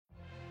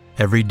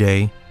Every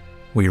day,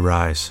 we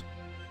rise,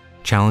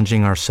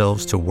 challenging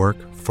ourselves to work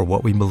for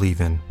what we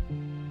believe in.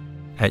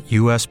 At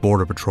U.S.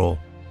 Border Patrol,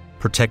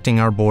 protecting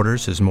our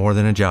borders is more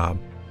than a job.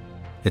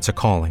 It's a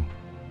calling.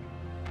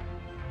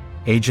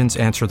 Agents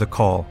answer the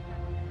call,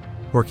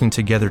 working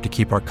together to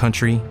keep our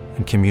country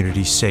and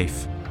communities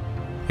safe.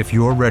 If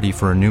you're ready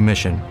for a new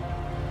mission,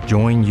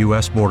 join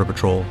U.S. Border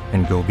Patrol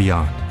and go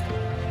beyond.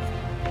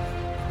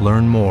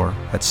 Learn more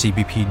at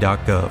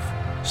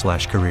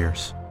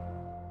cbp.gov/careers.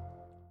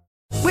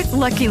 With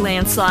Lucky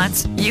Land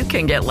Slots, you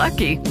can get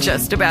lucky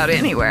just about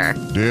anywhere.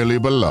 Dearly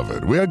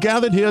beloved, we are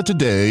gathered here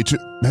today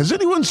to... Has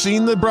anyone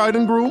seen the bride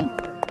and groom?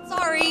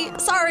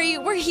 Sorry,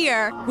 we're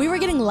here. We were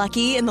getting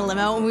lucky in the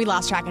limo and we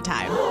lost track of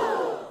time.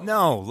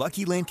 No,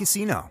 Lucky Land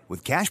Casino,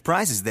 with cash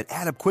prizes that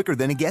add up quicker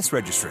than a guest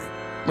registry.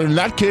 In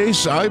that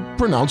case, I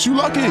pronounce you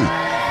lucky.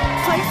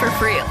 Play for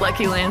free at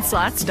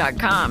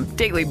LuckyLandSlots.com.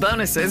 Daily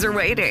bonuses are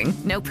waiting.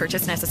 No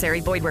purchase necessary.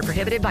 Void where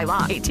prohibited by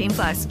law.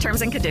 18+.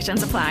 Terms and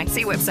conditions apply.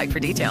 See website for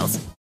details.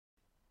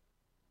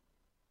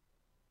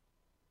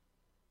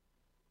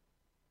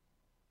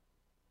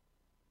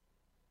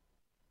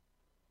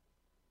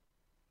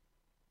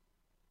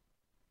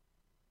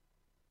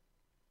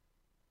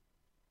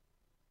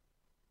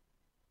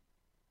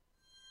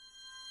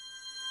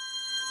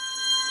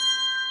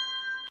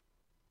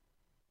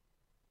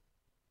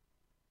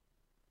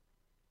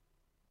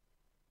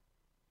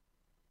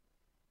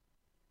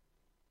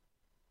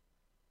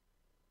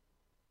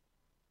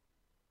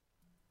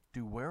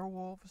 Do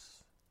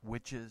werewolves,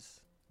 witches,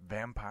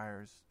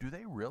 vampires, do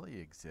they really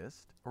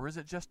exist? Or is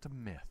it just a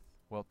myth?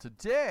 Well,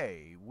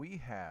 today we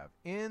have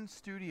in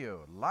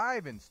studio,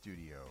 live in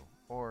studio,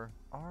 or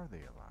are they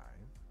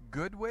alive?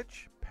 Good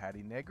Witch,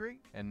 Patty Negri,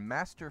 and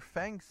Master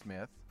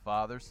Fangsmith,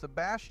 Father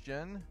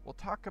Sebastian, will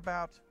talk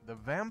about the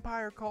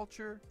vampire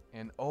culture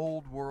and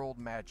old world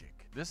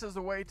magic. This is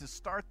a way to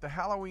start the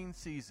Halloween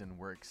season.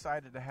 We're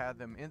excited to have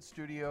them in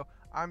studio.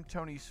 I'm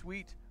Tony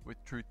Sweet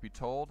with Truth Be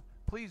Told.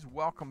 Please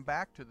welcome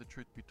back to the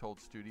Truth Be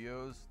Told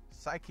studios,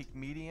 psychic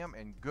medium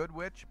and good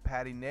witch,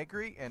 Patty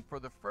Negri, and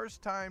for the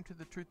first time to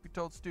the Truth Be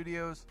Told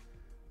studios,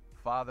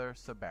 Father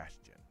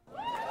Sebastian.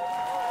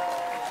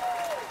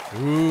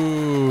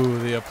 Ooh,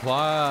 the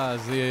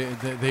applause.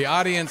 The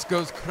audience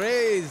goes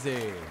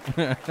crazy.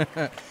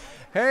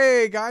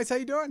 Hey, guys, how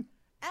you doing?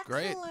 Excellent.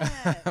 Great.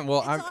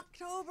 Well, it's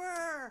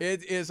October.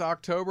 It is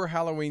October.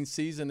 Halloween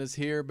season is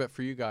here, but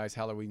for you guys,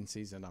 Halloween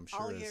season, I'm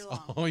sure, is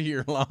all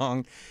year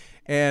long.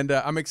 And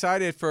I'm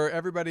excited for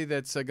everybody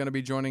that's going to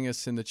be joining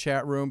us in the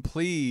chat room.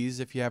 Please,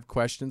 if you have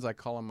questions, I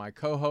call him my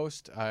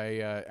co-host.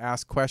 I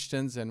ask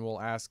questions, and we'll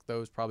ask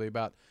those probably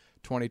about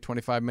 20,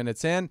 25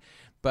 minutes in.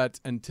 But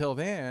until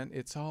then,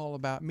 it's all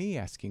about me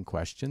asking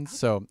questions.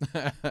 So,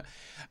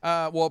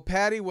 well,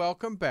 Patty,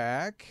 welcome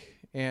back.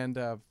 And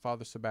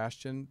Father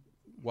Sebastian,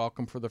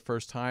 welcome for the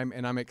first time.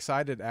 And I'm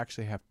excited to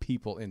actually have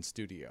people in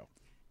studio.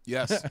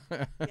 Yes.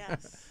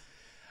 Yes.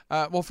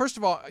 Well, first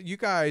of all, you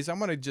guys, I'm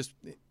going to just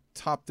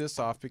top this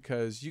off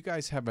because you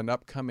guys have an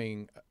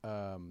upcoming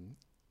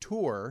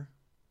tour.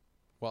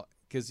 Well,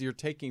 because you're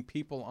taking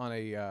people on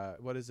a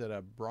what is it?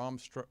 A Bram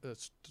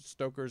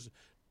Stoker's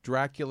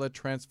Dracula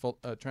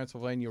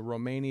Transylvania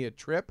Romania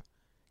trip.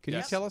 Can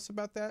you tell us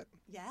about that?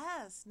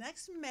 Yes,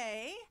 next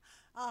May,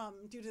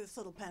 due to this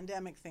little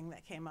pandemic thing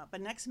that came up,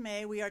 but next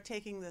May we are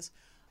taking this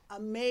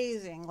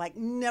amazing, like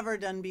never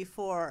done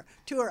before,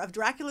 tour of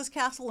Dracula's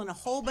castle and a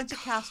whole bunch of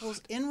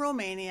castles in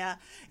Romania.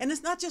 And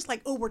it's not just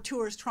like, oh, we're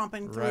tourists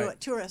tromping through at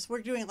tourists.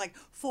 We're doing like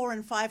 4-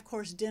 and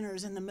 5-course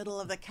dinners in the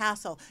middle of the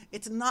castle.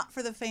 It's not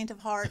for the faint of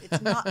heart.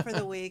 It's not for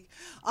the weak.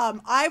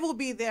 I will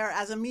be there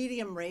as a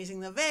medium raising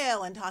the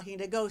veil and talking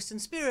to ghosts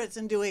and spirits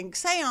and doing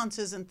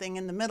seances and thing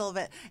in the middle of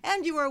it.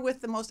 And you are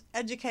with the most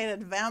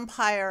educated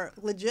vampire,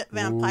 legit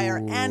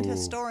vampire and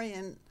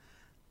historian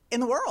in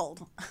the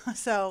world.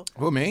 So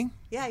Who, me?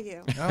 Yeah,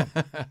 you. Oh,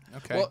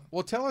 okay.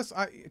 Well, tell us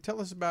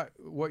about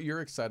what you're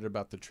excited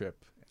about the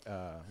trip.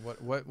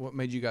 What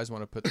made you guys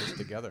want to put this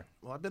together?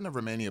 Well, I've been to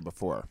Romania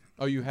before.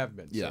 Oh, you have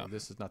been. Yeah. So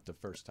this is not the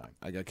first time.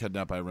 I got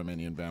kidnapped by a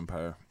Romanian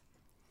vampire.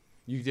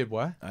 You did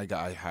what? I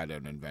had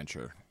an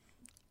adventure.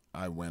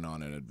 I went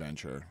on an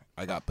adventure.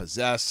 I got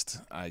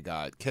possessed. I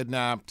got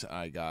kidnapped.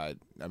 I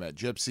met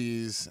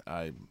gypsies.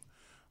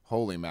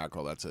 Holy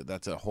mackerel!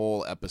 That's a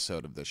whole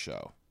episode of this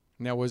show.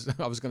 Now, was this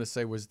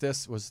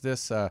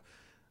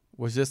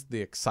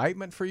the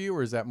excitement for you,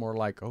 or is that more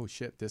like, oh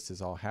shit, this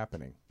is all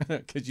happening?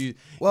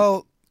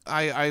 Well,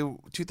 I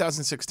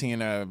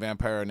 2016, a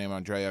vampire named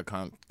Andrea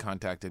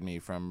contacted me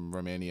from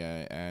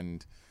Romania,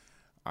 and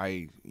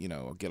I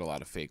get a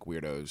lot of fake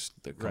weirdos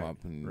that come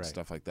up and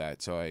stuff like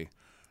that. So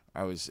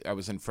I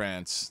was in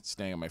France,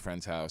 staying at my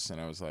friend's house,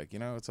 and I was like,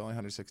 it's only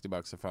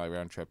 $160 to fly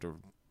round trip to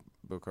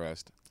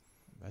Bucharest.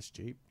 That's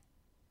cheap.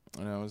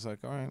 And I was like,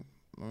 all right.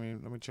 Let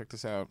me check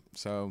this out.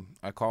 So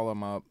I call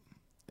him up,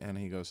 and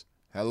he goes,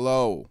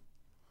 "Hello,"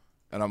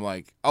 and I'm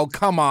like, "Oh,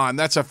 come on,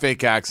 that's a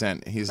fake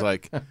accent." He's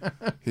like,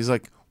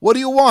 "What do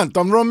you want?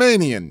 I'm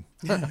Romanian."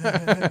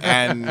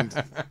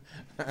 And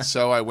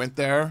so I went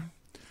there,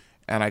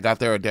 and I got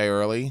there a day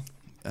early,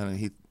 and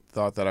he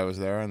thought that I was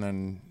there, and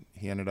then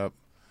he ended up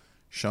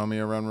showing me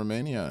around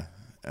Romania.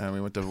 And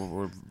we went to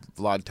where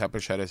Vlad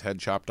Tepes had his head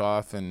chopped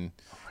off, and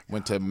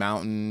went to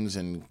mountains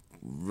and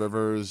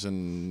rivers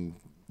and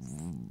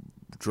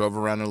drove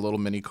around in a little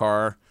mini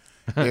car.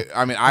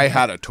 I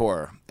had a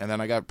tour, and then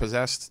I got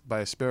possessed by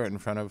a spirit in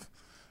front of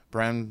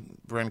Bran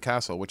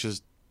Castle, which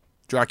is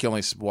Dracula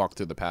only walked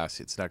through the pass.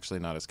 It's actually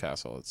not his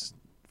castle. It's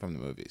from the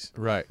movies.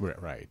 Right.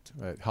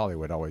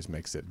 Hollywood always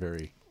makes it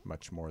very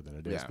much more than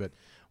it is. Yeah.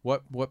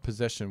 But what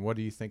possession? What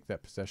do you think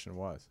that possession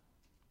was?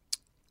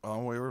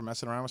 Oh, we were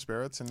messing around with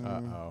spirits, and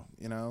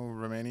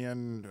Romania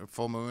and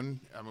full moon.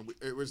 I mean,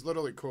 it was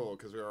literally cool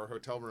because our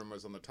hotel room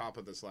was on the top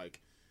of this like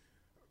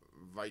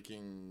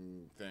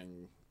Viking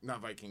thing.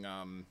 Not Viking.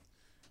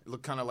 It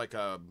looked kind of like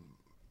a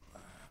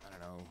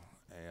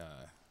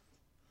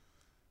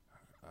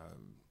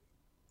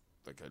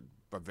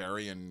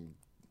Bavarian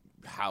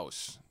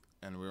house,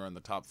 and we were on the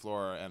top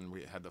floor, and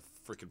we had the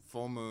freaking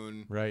full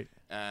moon. Right.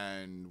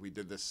 And we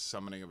did this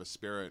summoning of a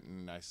spirit,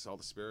 and I saw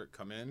the spirit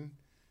come in.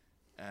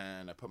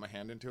 And I put my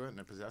hand into it, and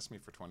it possessed me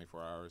for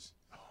 24 hours.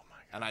 Oh my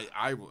God!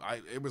 And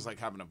it was like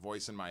having a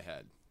voice in my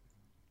head.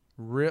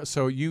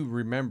 So you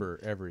remember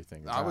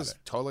everything? I was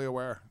totally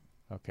aware.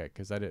 Okay,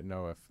 because I didn't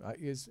know if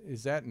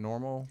is that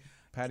normal,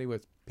 Patty,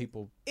 with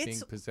people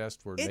being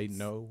possessed where they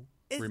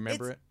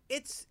remember it?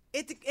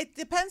 It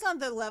depends on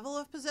the level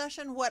of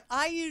possession. What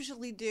I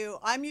usually do,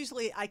 I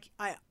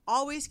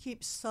always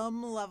keep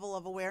some level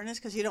of awareness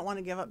because you don't want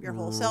to give up your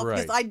whole self,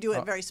 because I do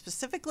it very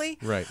specifically.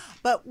 Right.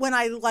 But when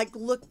I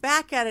look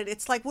back at it,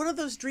 it's like one of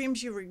those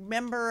dreams you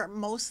remember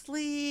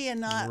mostly and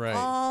not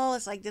all.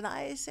 It's like, did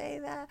I say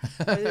that?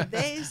 Or did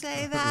they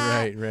say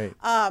that? Right.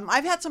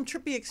 I've had some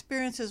trippy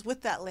experiences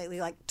with that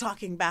lately, like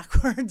talking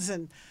backwards,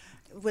 and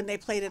when they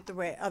played it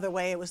the other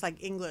way, it was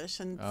like English,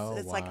 and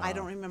like, I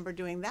don't remember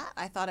doing that.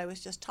 I thought I was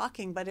just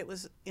talking, but it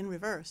was in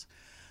reverse,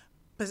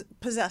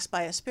 possessed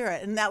by a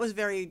spirit, and that was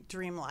very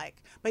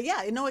dreamlike. But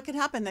yeah, it can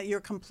happen that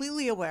you're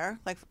completely aware,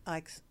 like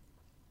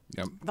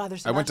Yep. Father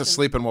Sebastian. I went to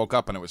sleep and woke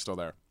up, and it was still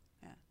there.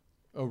 Yeah.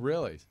 Oh,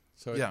 really?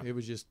 So yeah. it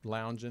was just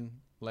lounging,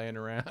 laying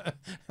around.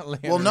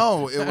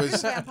 No, it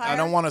was. I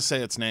don't want to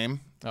say its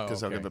name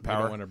because I'll give it power.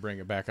 I don't want to bring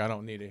it back. I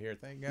don't need to hear.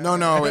 Thank God.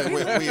 No.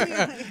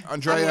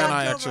 Andrea and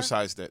I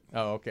exercised it.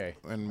 Oh, okay.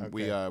 And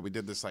we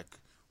did this like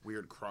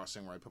weird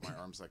crossing where I put my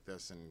arms like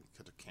this and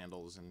cut the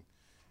candles,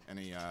 and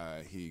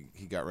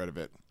he got rid of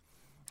it.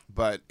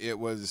 But it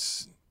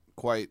was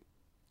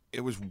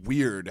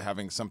weird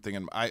having something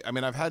in. I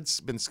mean, I've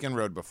been skin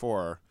rode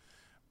before,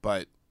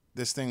 but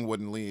this thing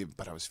wouldn't leave.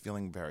 But I was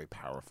feeling very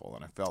powerful,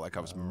 and I felt like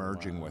I was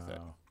merging with it.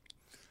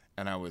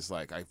 And I was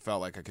like, I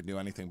felt like I could do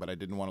anything, but I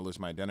didn't want to lose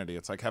my identity.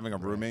 It's like having a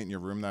roommate in your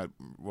room that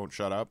won't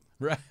shut up.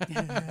 Right.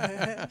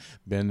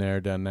 Been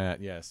there, done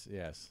that. Yes.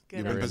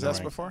 You've been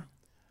possessed before?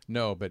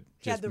 No, but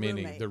just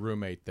meaning the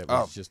roommate that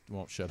just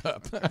won't shut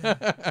up.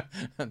 That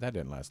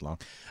didn't last long.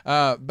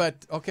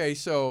 But okay,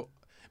 so.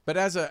 But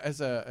as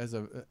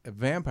a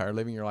vampire,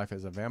 living your life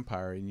as a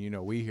vampire,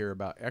 and we hear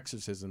about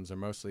exorcisms are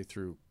mostly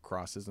through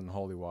crosses and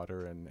holy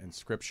water and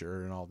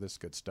scripture and all this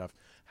good stuff.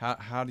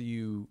 How do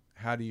you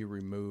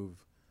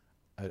remove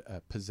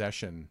a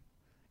possession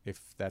if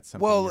that's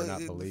something you're not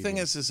believing? The thing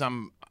is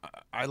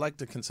I like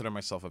to consider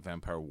myself a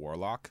vampire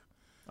warlock.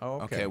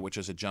 Oh, okay. Which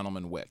is a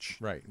gentleman witch.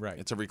 Right.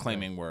 It's a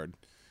reclaiming word.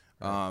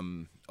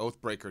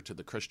 Oathbreaker to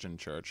the Christian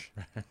church,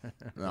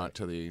 not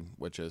to the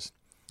witches.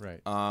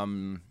 Right.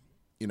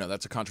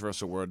 That's a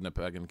controversial word in the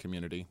pagan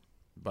community,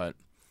 but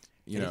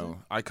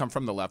I come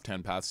from the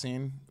left-hand path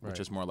scene, which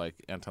is more like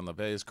Anton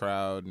LaVey's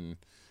crowd and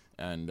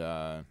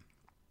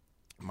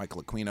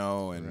Michael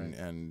Aquino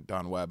and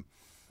Don Webb.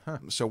 Huh.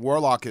 So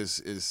warlock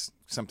is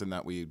something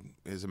that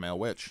is a male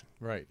witch.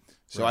 Right.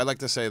 So I like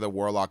to say the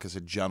warlock is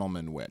a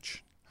gentleman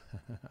witch.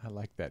 I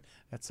like that.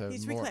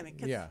 He's reclaiming.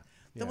 Yeah.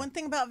 The one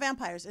thing about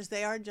vampires is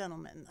they are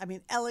gentlemen. I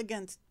mean,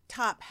 elegant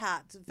top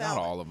hats. Not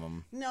all of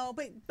them. No,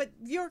 but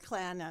your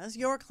clan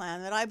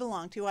that I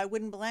belong to, I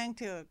wouldn't belong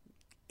to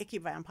icky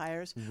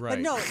vampires. Right. But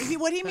no,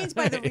 what he means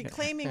by the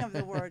reclaiming of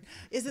the word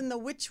is in the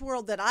witch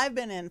world that I've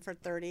been in for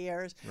 30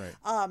 years. Right.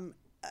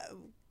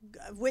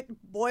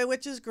 Boy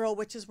witches, girl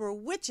witches were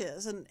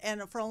witches, and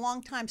for a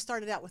long time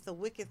started out with the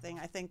Wicca thing.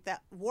 I think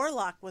that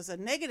warlock was a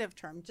negative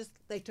term. Just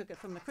they took it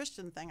from the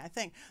Christian thing. I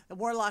think the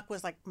warlock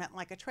meant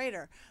like a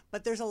traitor.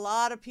 But there's a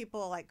lot of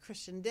people like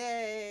Christian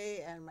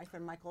Day and my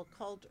friend Michael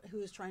Cult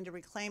who's trying to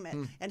reclaim it,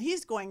 and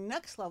he's going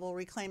next level,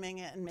 reclaiming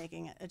it and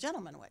making it a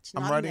gentleman witch.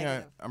 I'm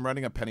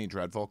writing a Penny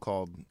Dreadful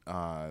called.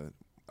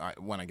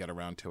 When I get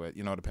around to it.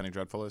 You know what a penny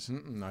dreadful is?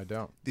 I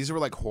don't. These were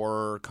like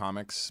horror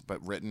comics,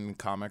 but written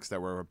comics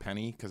that were a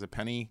penny, because a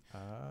penny,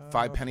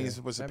 5 pennies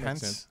was a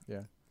pence.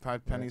 Yeah.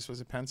 5 pennies was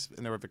a pence,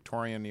 and they were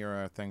Victorian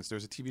era things. There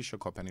was a TV show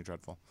called Penny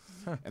Dreadful,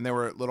 and they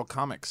were little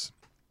comics,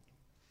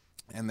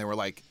 and they were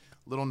like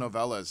little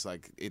novellas,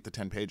 like 8 to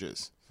 10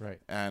 pages. Right.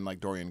 And like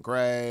Dorian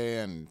Gray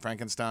and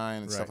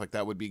Frankenstein and stuff like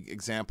that would be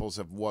examples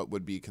of what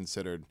would be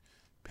considered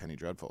penny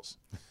dreadfuls.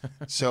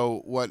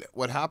 So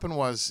what happened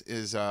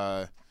is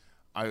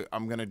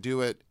I'm going to do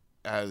it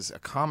as a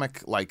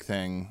comic-like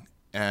thing,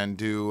 and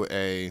do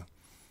a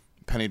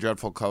Penny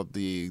Dreadful called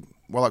the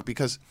Warlock,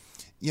 because,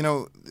 you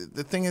know,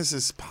 the thing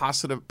is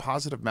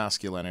positive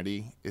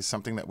masculinity is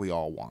something that we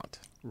all want.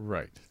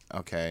 Right.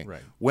 Okay.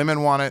 Right.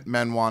 Women want it,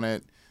 men want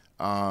it,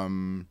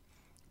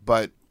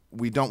 but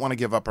we don't want to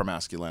give up our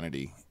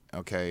masculinity.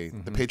 Okay.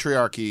 Mm-hmm. The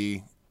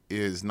patriarchy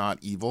is not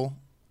evil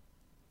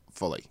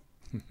fully.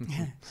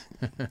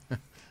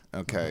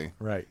 Okay.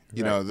 Right.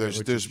 You right. know, Which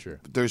is there's true.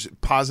 there's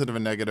positive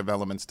and negative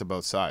elements to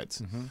both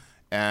sides, Mm-hmm.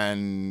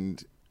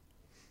 and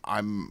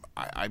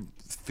I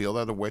feel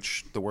that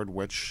the word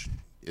witch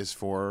is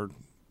for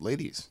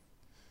ladies.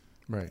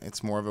 Right.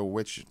 It's more of a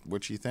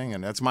witchy thing,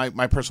 and that's my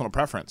personal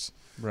preference.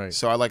 Right.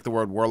 So I like the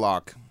word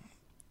warlock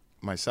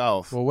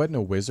myself. Well, wouldn't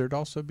a wizard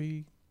also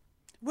be?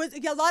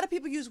 Yeah, a lot of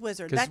people use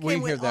wizard. 'Cause That we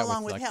came hear with, that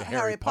along with, with like, the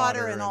Harry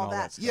Potter and all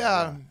that. stuff,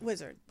 Yeah.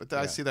 Wizard. But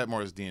I see that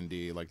more as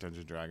D&D, like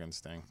Dungeons & Dragons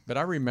thing. But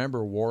I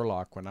remember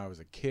warlock when I was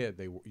a kid.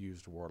 They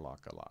used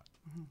warlock a lot,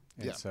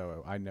 and Yeah.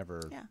 so I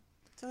never. Yeah.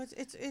 So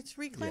it's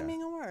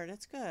reclaiming a word.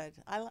 It's good.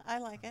 I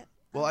like it.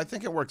 Well, I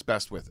think it works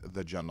best with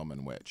the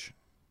gentleman witch.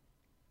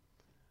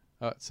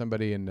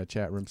 Somebody in the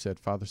chat room said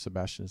Father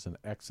Sebastian is an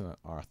excellent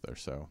author.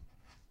 So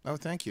Oh,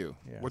 thank you.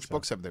 Yeah, Which so-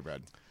 books have they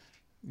read?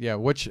 yeah,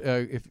 which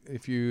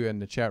if you in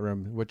the chat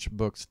room, which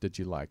books did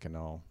you like, and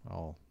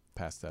I'll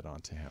pass that on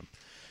to him.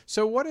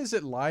 So what is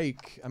it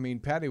like? I mean,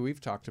 Patty,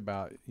 we've talked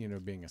about, you know,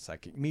 being a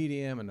psychic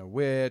medium and a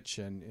witch,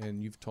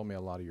 and you've told me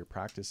a lot of your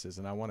practices,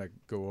 and I want to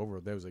go over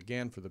those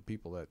again for the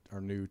people that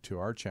are new to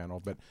our channel.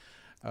 But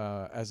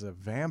as a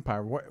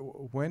vampire,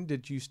 when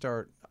did you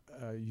start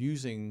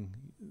using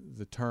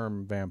the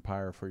term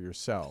vampire for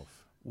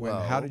yourself?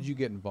 How did you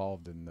get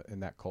involved in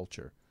that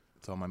culture?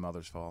 It's all my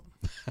mother's fault.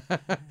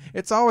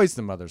 It's always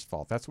the mother's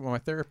fault. That's what my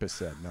therapist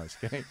said. No, just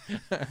kidding.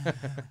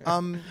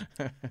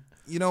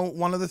 You know,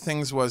 one of the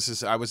things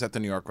is I was at the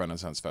New York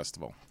Renaissance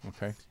Festival.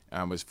 Okay.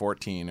 I was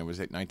 14. It was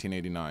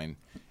 1989.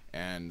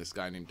 And this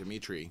guy named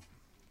Dimitri.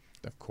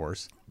 Of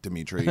course.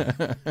 Dimitri.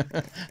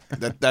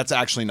 That's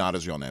actually not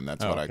his real name.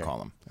 That's what I okay.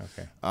 call him.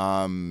 Okay.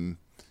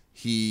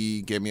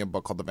 He gave me a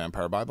book called The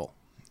Vampire Bible.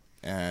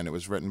 And it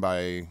was written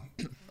by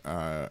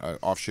an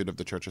offshoot of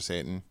the Church of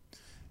Satan.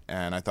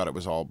 And I thought it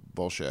was all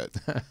bullshit.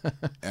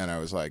 And I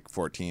was like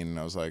 14, and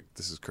I was like,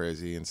 this is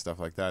crazy and stuff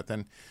like that.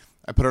 Then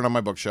I put it on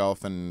my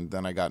bookshelf, and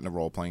then I got into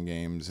role-playing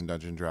games and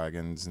Dungeons &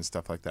 Dragons and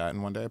stuff like that.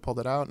 And one day I pulled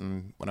it out,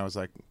 and when I was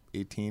like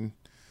 18,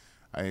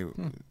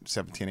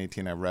 17,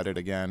 18, I read it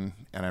again,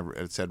 and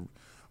it said,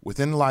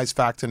 within lies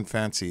fact and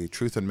fancy,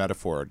 truth and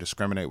metaphor,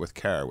 discriminate with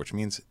care, which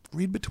means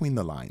read between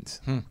the lines.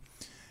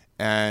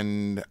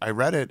 And I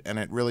read it, and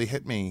it really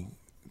hit me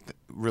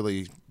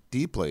really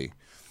deeply.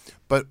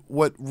 But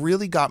what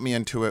really got me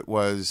into it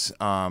was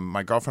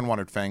my girlfriend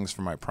wanted fangs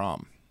for my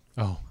prom.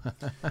 Oh.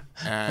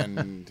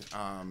 And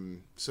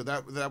so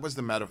that was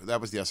that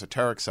was the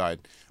esoteric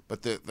side.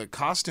 But the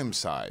costume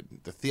side,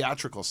 the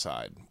theatrical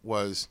side,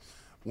 was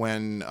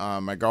when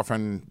my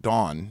girlfriend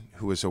Dawn,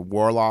 who was a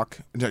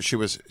warlock, no, she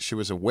was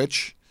a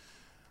witch,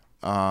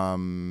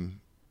 a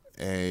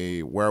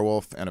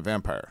werewolf, and a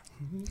vampire,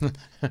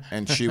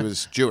 and she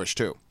was Jewish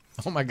too.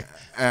 Oh my God.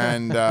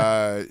 And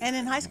And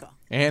in high school.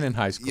 And in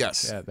high school.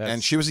 yes, Yeah,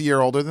 and she was a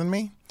year older than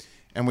me,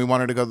 and we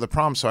wanted to go to the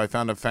prom, so I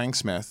found a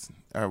fangsmith.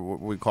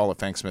 We call it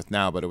fangsmith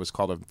now, but it was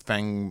called a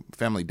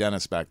family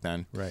dentist back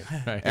then. Right.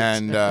 Right.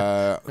 And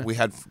we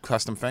had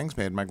custom fangs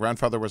made. My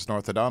grandfather was an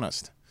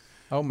orthodontist,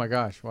 oh my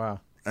gosh. Wow.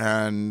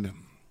 and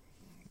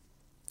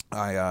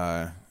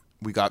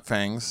we got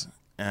fangs,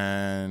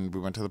 and we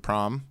went to the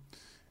prom,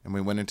 and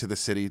we went into the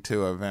city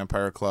to a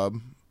vampire club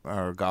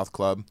or goth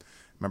club.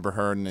 Remember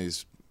her in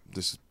this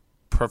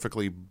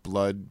perfectly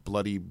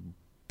bloody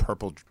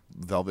purple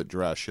velvet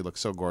dress. She looked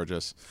so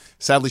gorgeous.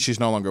 Sadly, she's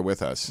no longer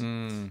with us.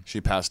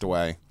 She passed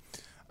away.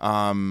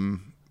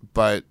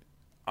 But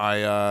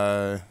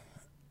I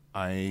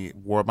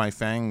wore my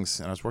fangs,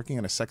 and I was working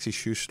in a sexy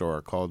shoe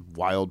store called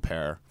Wild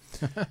Pair.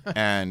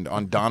 And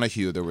on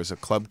Donahue, there was a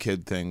Club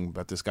Kid thing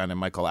about this guy named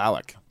Michael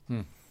Alec.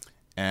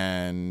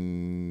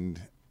 And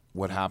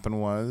what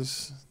happened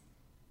was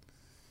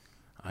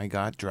I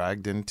got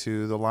dragged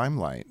into the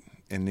limelight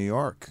in New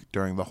York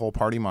during the whole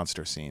Party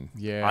Monster scene.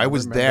 Yeah. I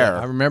was remember there.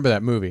 that. I remember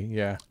that movie.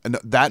 Yeah. And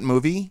that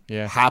movie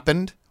Yeah.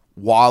 happened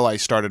while I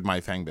started my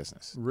fang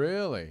business.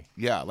 Really?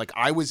 Yeah, like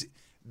I was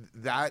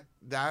that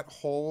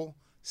whole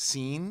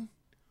scene,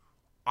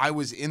 I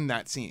was in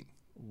that scene.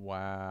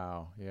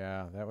 Wow.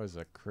 Yeah. That was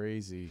a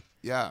crazy.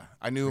 Yeah,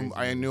 I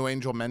knew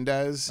Angel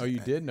Mendez. Oh, you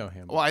did know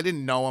him. Well, I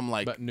didn't know him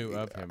like, but knew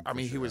of him. I for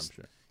mean, sure, I'm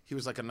sure. he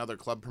was like another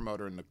club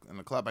promoter in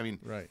the club. I mean,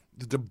 Right.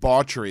 the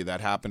debauchery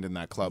that happened in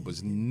that club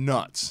was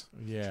nuts.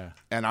 Yeah.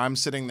 And I'm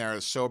sitting there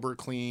sober,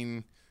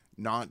 clean,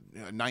 not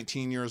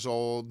 19 years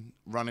old,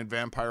 running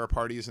vampire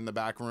parties in the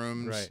back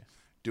rooms, Right.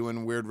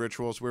 doing weird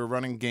rituals. We were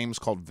running games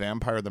called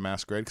Vampire the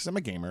Masquerade because I'm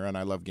a gamer and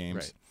I love games.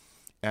 Right.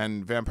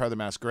 And Vampire the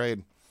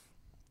Masquerade,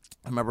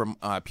 I remember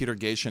Peter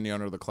Gatien, the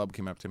owner of the club,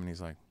 came up to me and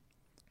he's like,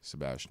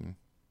 Sebastian,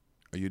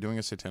 are you doing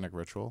a satanic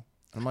ritual?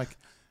 I'm like,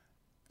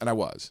 and I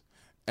was.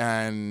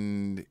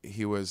 And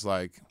he was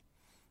like,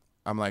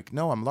 I'm like,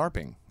 no, I'm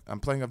LARPing. I'm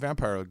playing a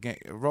vampire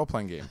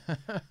role-playing game.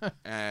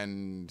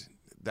 And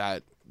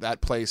that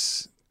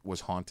place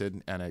was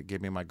haunted, and it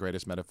gave me my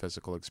greatest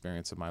metaphysical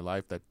experience of my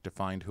life that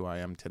defined who I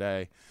am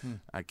today.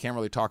 I can't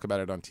really talk about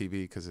it on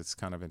TV because it's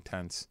kind of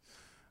intense.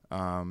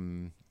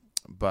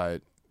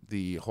 But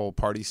the whole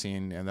party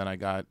scene, and then I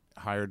got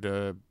hired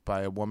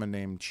by a woman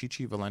named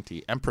Chichi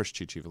Valenti, Empress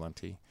Chichi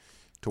Valenti,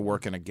 to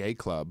work in a gay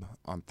club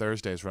on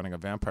Thursdays running a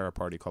vampire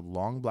party called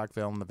Long Black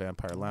Veil in the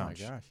Vampire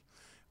Lounge. Oh, my gosh.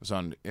 It was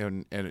on,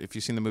 and if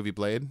you've seen the movie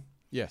Blade.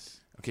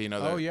 Yes. Okay, you know.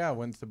 Oh yeah,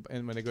 when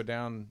they go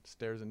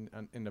downstairs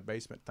in the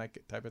basement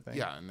type of thing.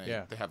 Yeah, and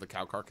they have the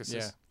cow carcasses.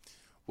 Yeah.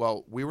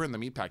 Well, we were in the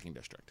meatpacking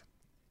district,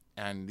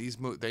 and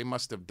they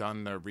must have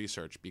done their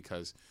research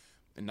because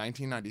in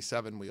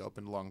 1997 we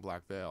opened Long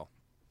Black Veil,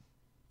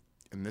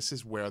 and this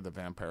is where the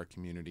vampire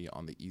community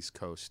on the East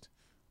Coast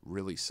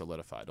really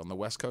solidified. On the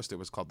West Coast, it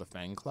was called the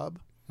Fang Club.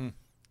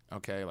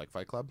 Okay, like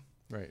Fight Club.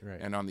 Right.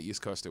 And on the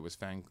East Coast, it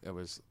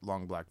was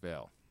Long Black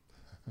Veil.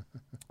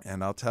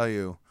 And I'll tell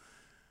you,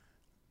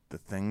 the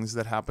things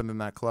that happened in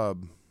that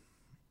club,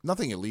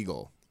 nothing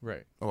illegal.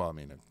 Right. Well, I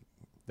mean,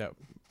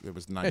 it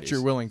was the 90s. That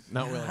you're willing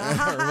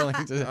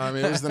to. I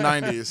mean, it was the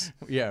 90s.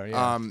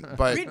 Yeah.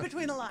 But Read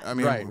between the lines. I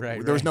mean,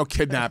 right. There was no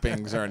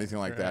kidnappings or anything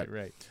like that.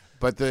 Right.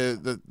 But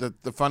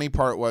the funny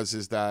part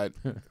is that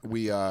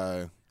we.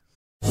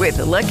 With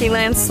the Lucky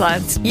Land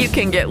Slots, you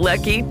can get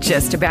lucky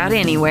just about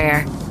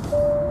anywhere.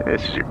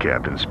 This is your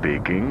captain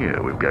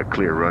speaking. We've got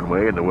clear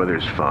runway and the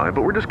weather's fine,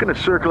 but we're just going to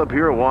circle up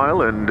here a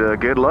while and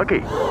get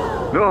lucky.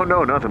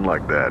 No, nothing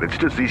like that. It's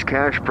just these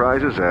cash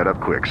prizes add up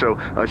quick. So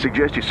I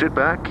suggest you sit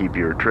back, keep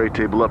your tray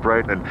table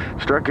upright, and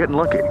start getting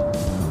lucky.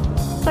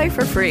 Play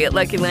for free at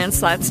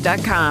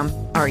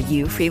LuckyLandSlots.com. Are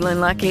you feeling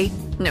lucky?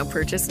 No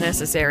purchase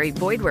necessary.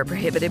 Void where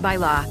prohibited by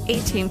law.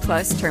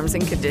 18+ terms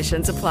and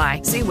conditions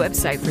apply. See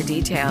website for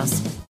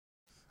details.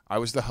 I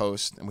was the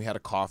host, and we had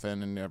a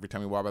coffin, and every time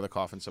we walked by the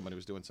coffin, somebody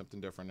was doing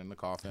something different in the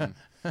coffin.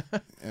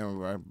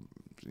 And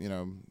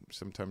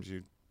sometimes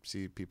you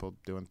see people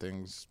doing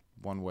things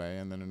one way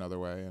and then another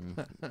way,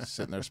 and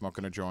sitting there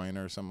smoking a joint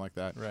or something like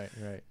that.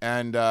 Right.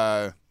 And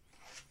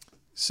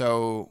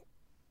so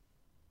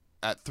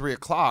at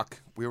 3:00,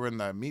 we were in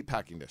the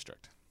meatpacking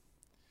district,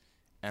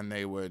 and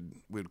we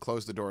would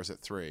close the doors at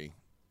 3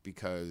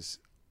 because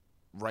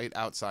right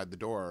outside the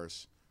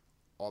doors,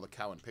 all the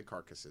cow and pig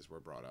carcasses were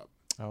brought up.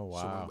 Oh,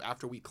 wow. So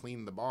after we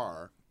cleaned the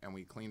bar and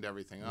we cleaned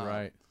everything up,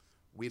 right,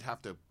 we'd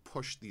have to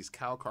push these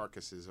cow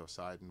carcasses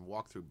aside and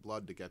walk through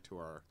blood to get to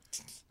our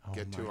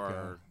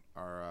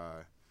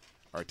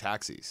our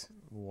taxis.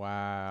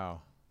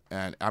 Wow.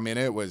 And I mean,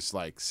 it was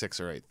like 6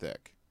 or 8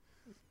 thick.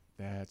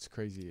 That's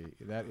crazy.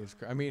 That is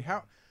I mean,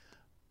 how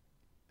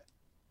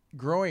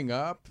growing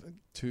up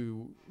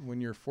to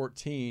when you're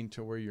 14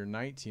 to where you're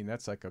 19,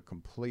 that's like a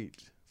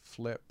complete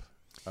flip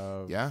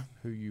of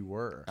who you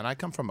were. And I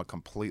come from a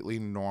completely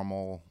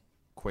normal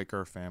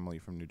Quaker family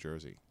from New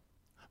Jersey.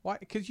 Why?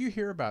 Because you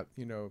hear about,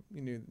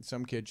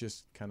 some kids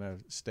just kind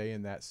of stay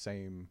in that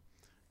same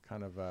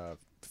kind of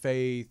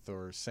faith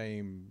or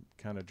same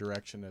kind of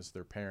direction as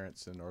their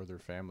parents or their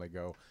family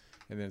go.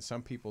 And then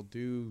some people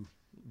do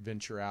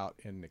venture out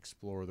and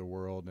explore the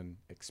world and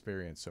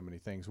experience so many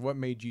things. What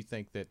made you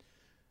think that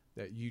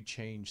you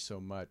changed so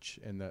much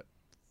in that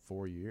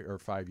 4 year or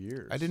 5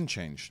 years? I didn't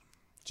change.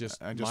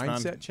 Just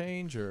mindset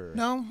change, or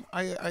no?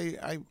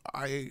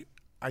 I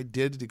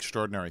did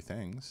extraordinary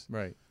things.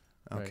 Right.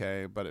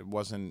 Okay, but it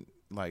wasn't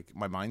like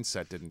my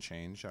mindset didn't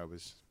change. I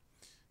was,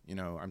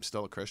 I'm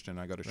still a Christian.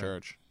 I go to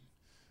church.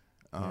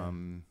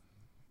 I'm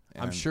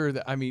sure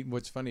that. I mean,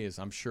 what's funny is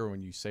I'm sure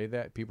when you say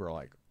that, people are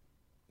like,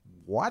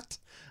 "What?"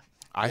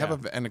 I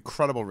have an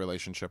incredible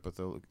relationship with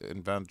the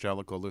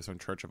Evangelical Lutheran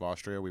Church of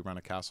Austria. We run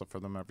a castle for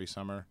them every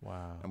summer.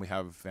 Wow. And we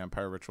have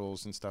vampire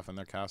rituals and stuff in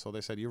their castle.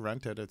 They said, you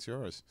rent it, it's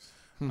yours.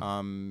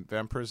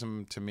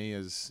 Vampirism to me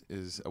is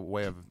a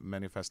way of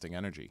manifesting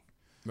energy.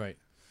 Right.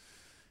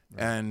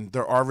 And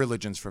there are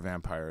religions for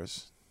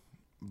vampires.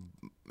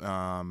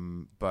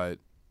 But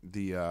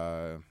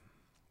the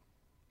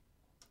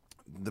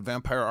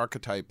vampire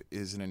archetype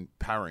is an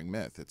empowering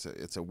myth.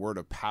 It's a word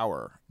of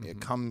power.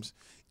 Mm-hmm.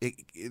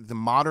 The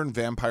modern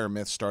vampire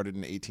myth started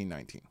in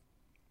 1819.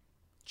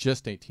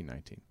 Just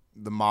 1819.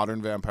 The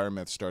modern vampire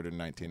myth started in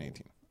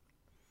 1918.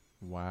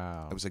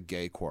 Wow. It was a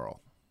gay quarrel.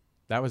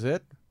 That was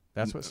it?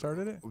 That's what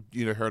started it? Have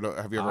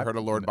you ever heard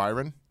of Lord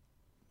Byron?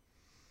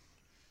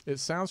 It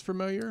sounds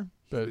familiar,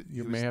 but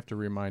you may have to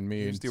remind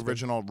me. He was the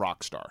original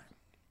rock star.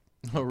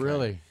 Oh,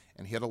 really?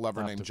 And he had a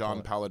lover named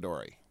John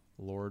Polidori.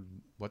 Lord,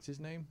 what's his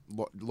name?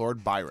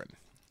 Lord Byron.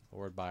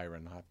 Lord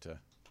Byron. I'll have to.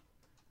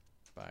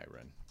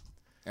 Byron.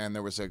 And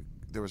there was a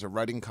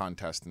writing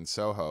contest in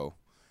Soho,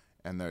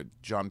 and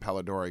John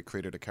Polidori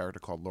created a character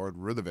called Lord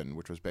Ruthven,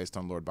 which was based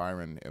on Lord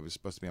Byron. It was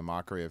supposed to be a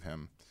mockery of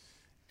him,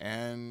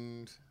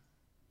 and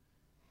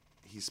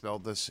he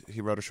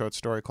wrote a short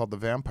story called The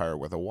Vampire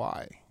with a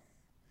Y.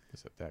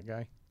 Is it that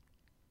guy?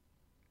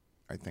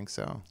 I think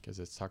so. Because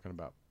it's talking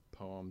about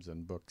poems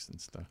and books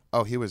and stuff.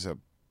 Oh, he was a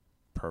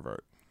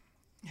pervert.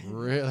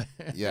 Really?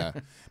 Yeah.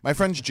 My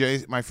friend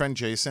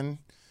Jason,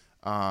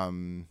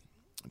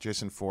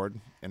 Jason Ford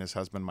and his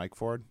husband Mike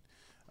Ford,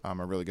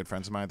 are really good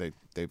friends of mine.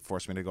 They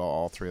forced me to go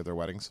all 3 of their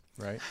weddings.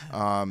 Right.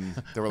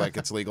 They were like,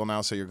 it's legal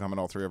now, so you're coming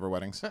to all 3 of our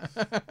weddings.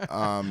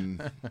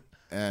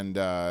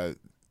 And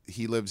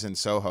he lives in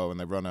Soho, and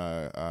they run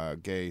a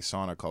gay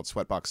sauna called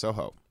Sweatbox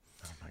Soho.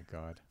 Oh my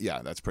God.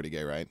 Yeah, that's pretty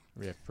gay, right?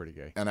 Yeah, pretty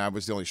gay. And I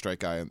was the only straight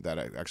guy that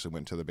I actually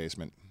went to the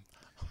basement.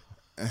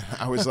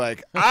 I was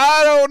like,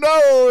 I don't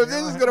know if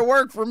this is going to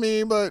work for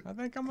me, but I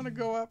think I'm going to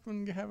go up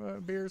and have a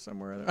beer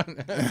somewhere.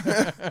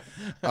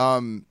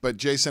 But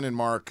Jason and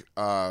Mark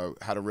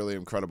had a really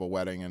incredible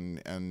wedding,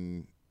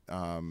 and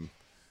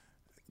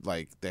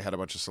like they had a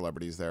bunch of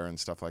celebrities there and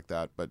stuff like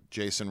that. But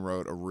Jason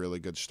wrote a really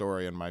good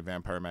story in my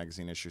Vampire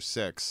Magazine issue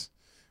 6,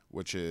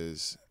 which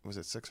was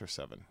it 6 or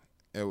 7?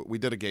 We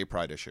did a gay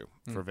pride issue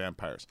for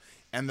vampires.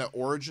 And the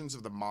origins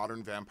of the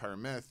modern vampire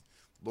myth,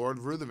 Lord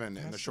Ruthven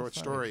in the short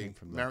story,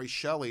 Mary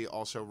Shelley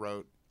also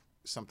wrote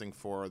something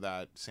for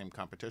that same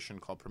competition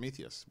called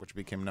Prometheus, which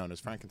became known as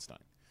Frankenstein.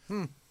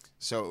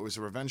 So it was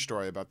a revenge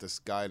story about this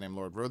guy named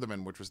Lord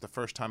Ruthven, which was the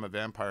first time a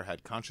vampire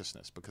had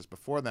consciousness, because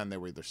before then they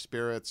were either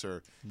spirits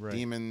or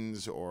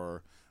demons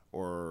or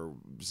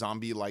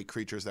zombie-like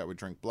creatures that would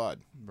drink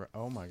blood.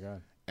 Oh my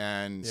God.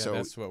 And yeah, so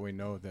that's what we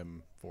know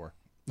them for.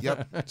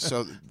 Yep.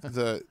 So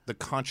the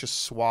conscious,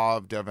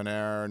 suave,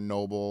 debonair,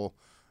 noble,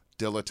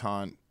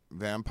 dilettante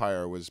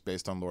vampire was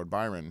based on Lord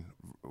Byron,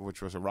 which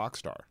was a rock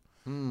star.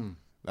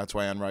 That's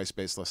why Anne Rice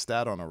based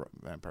Lestat on a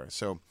vampire.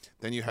 So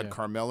then you had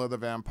Carmilla the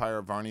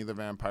vampire, Varney the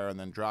vampire, and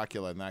then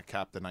Dracula, and that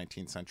capped the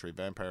 19th century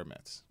vampire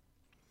myths.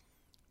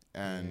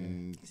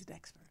 And he's an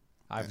expert.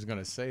 I was going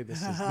to say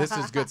this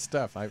is good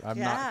stuff. I'm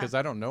not, because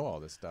I don't know all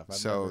this stuff.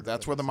 So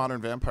that's where the modern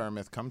vampire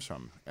myth comes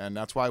from, and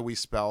that's why we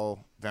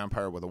spell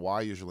vampire with a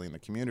Y usually in the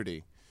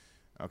community.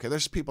 Okay,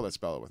 there's people that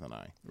spell it with an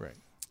I. Right.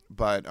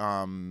 But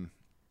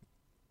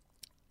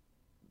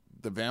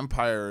the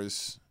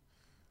vampires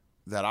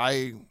that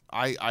I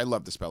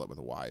love to spell it with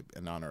a Y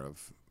in honor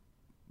of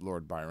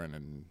Lord Byron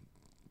and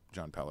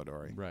John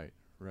Polidori. Right.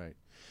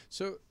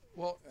 So,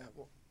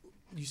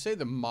 you say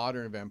the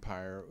modern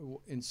vampire,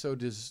 and so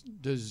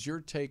does your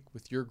take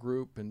with your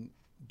group, and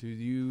do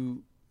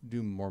you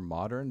do more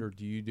modern, or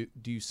do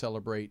you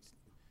celebrate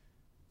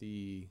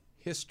the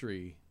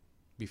history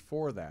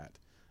before that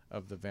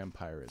of the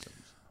vampirisms?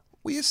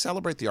 We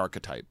celebrate the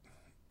archetype,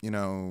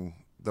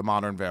 the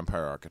modern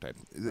vampire archetype.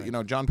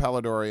 Right. John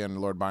Polidori and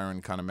Lord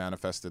Byron kind of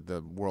manifested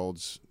the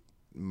world's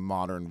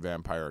modern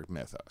vampire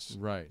mythos.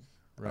 Right.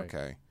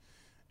 Okay.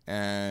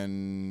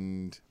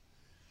 And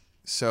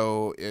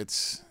so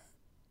it's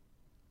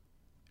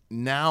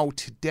now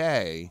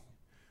today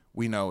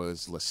we know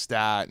as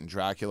Lestat and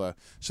Dracula.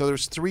 So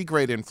there's 3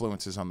 great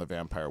influences on the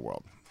vampire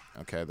world.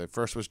 Okay. The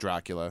first was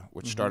Dracula,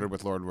 which started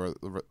with Lord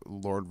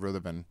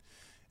Ruthven.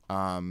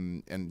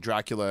 And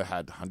Dracula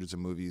had hundreds of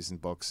movies and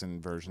books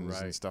and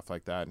versions and stuff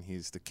like that, and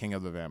he's the king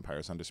of the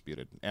vampires,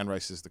 undisputed. Anne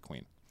Rice is the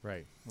queen.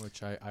 Right,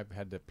 which I've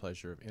had the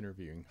pleasure of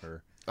interviewing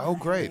her. Oh,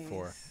 great.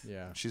 Before.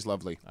 Yeah. She's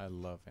lovely. I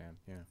love Anne,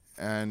 yeah.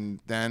 And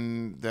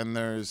then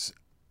there's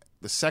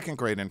the second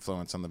great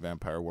influence on the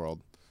vampire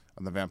world,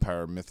 on the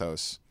vampire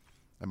mythos,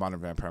 the modern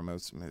vampire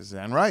mythos, is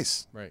Anne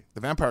Rice. Right.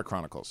 The Vampire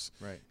Chronicles.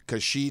 Right.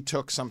 Because she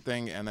took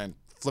something and then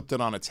flipped it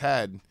on its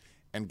head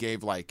and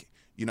gave a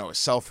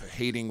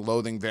self-hating,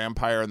 loathing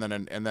vampire, and then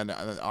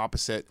an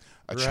opposite,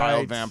 a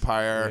child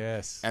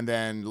vampire, and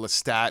then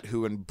Lestat,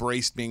 who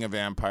embraced being a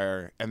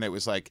vampire, and it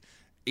was like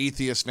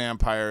atheist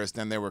vampires.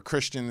 Then there were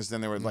Christians.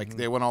 Then they were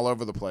they went all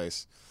over the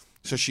place.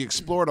 So she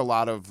explored a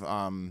lot of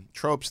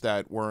tropes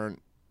that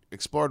weren't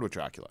explored with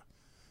Dracula.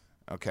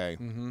 Okay,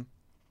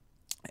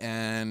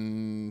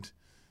 and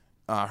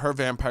her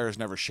vampires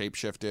never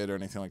shapeshifted or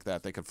anything like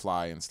that. They could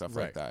fly and stuff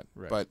like that.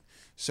 Right. But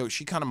so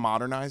she kind of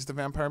modernized the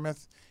vampire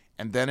myth.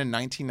 And then in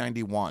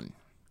 1991,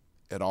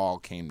 it all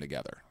came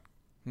together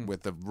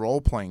with a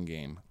role-playing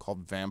game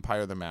called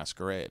Vampire the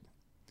Masquerade.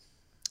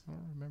 I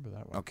don't remember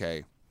that one.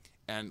 Okay.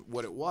 And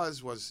what it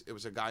was it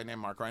was a guy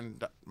named Mark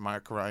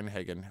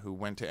Reinhagen who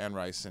went to Anne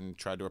Rice and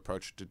tried to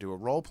approach to do a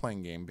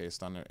role-playing game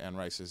based on Anne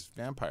Rice's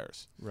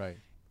vampires. Right.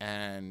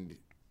 And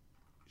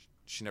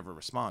she never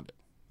responded.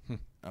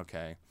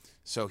 Okay.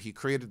 So he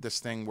created this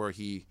thing where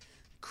he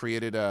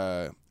created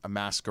a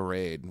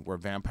masquerade where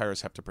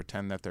vampires have to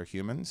pretend that they're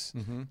humans,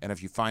 and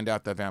if you find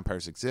out that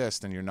vampires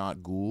exist and you're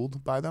not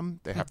ghouled by them,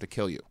 they have to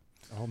kill you.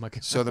 Oh my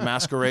God! So the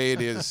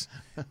masquerade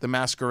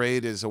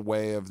is a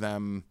way of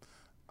them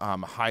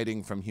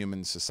hiding from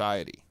human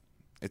society.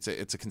 It's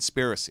a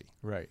conspiracy,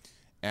 right?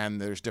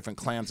 And there's different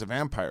clans of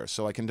vampires.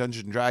 So like in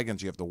Dungeons and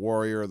Dragons, you have the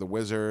warrior, the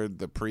wizard,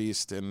 the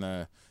priest, and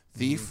the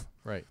thief.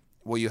 Right.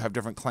 Well, you have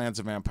different clans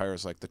of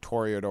vampires, like the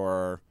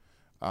Toreador.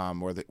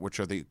 which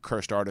are the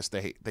cursed artists.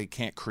 They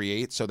can't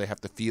create, so they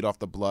have to feed off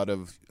the blood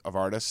of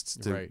artists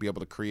to be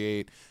able to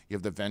create. You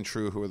have the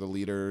Ventrue, who are the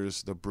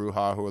leaders, the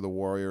Brujah, who are the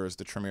warriors,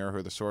 the Tremere, who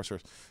are the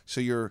sorcerers. So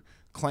your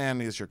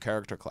clan is your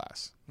character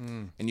class,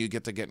 and you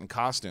get to get in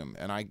costume.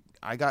 And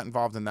I got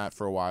involved in that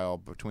for a while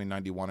between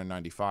 91 and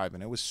 95,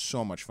 and it was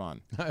so much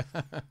fun.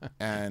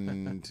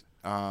 And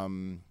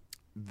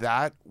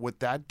what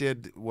that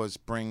did was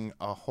bring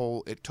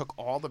it took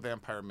all the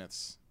vampire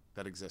myths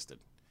that existed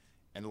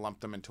and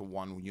lumped them into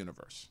one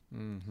universe.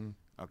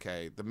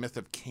 Okay, the myth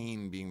of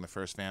Cain being the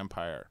first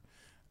vampire,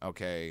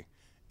 okay,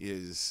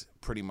 is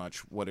pretty much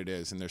what it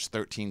is. And there's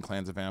 13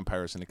 clans of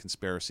vampires in a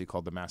conspiracy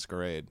called the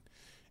Masquerade,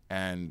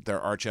 and their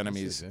arch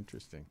enemies. This is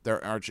interesting.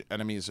 Their arch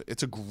enemies.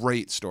 It's a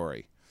great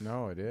story.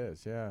 No, it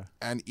is. Yeah.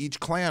 And each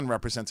clan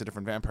represents a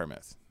different vampire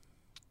myth.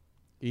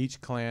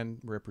 Each clan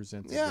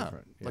represents a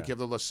different. Yeah. Like you have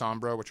the La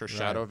Sombra, which are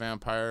shadow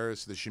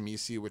vampires, the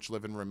Shemisi, which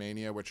live in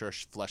Romania, which are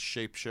flesh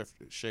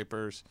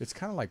shapers. It's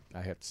kind of like,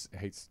 I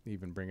hate to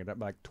even bring it up,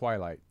 like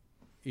Twilight.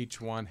 Each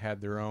one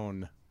had their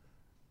own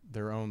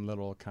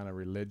little kind of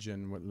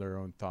religion with their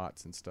own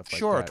thoughts and stuff like that.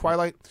 Sure,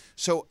 Twilight.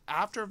 So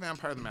after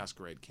Vampire the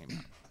Masquerade came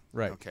out,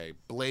 right? Okay,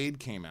 Blade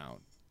came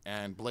out,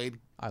 and Blade.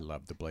 I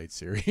love the Blade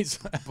series.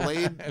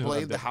 Blade,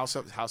 the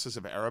Houses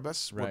of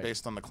Erebus were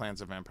based on the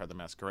clans of Vampire the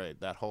Masquerade.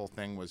 That whole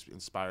thing was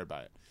inspired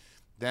by it.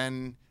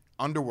 Then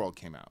Underworld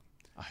came out.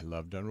 I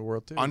loved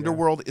Underworld too.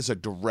 Underworld is a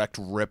direct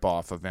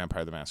rip-off of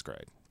Vampire the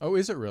Masquerade. Oh,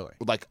 is it really?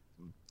 Like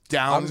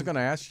down. I was going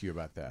to ask you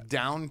about that.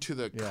 Down to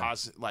the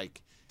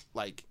like.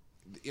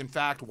 In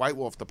fact, White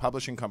Wolf, the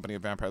publishing company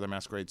of Vampire the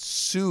Masquerade,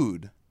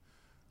 sued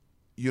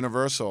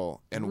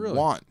Universal and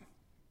won.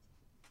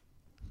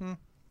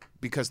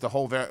 Because the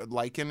whole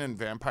Lycan and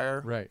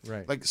Vampire, right.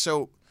 Like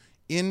so,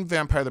 in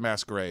Vampire the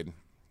Masquerade,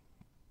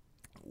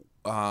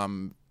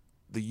 the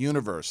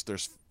universe.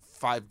 There's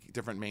 5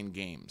 different main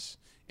games,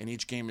 and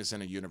each game is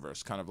in a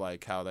universe, kind of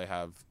like how they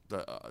have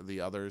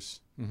the others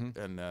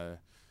and the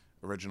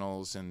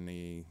originals and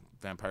the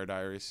Vampire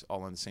Diaries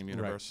all in the same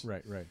universe.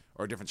 Right.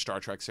 Or a different Star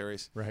Trek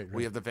series. Right.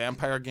 We have the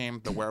vampire game,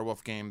 the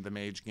werewolf game, the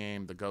mage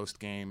game, the ghost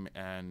game,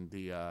 and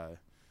the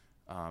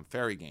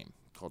fairy game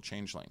called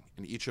Changeling.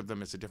 And each of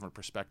them is a different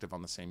perspective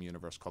on the same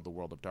universe called the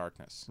World of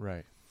Darkness.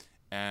 Right.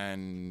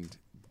 And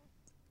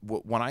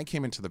when I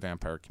came into the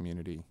vampire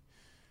community,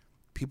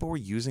 people were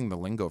using the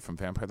lingo from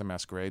Vampire the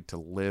Masquerade to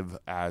live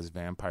as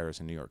vampires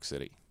in New York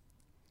City.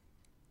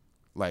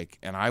 Like,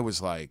 and I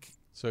was like...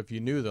 So if you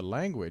knew the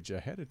language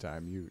ahead of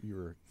time, you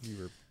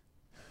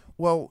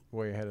were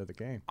way ahead of the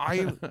game.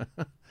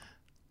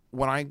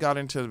 When I got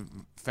into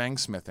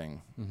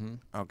fangsmithing,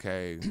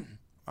 okay,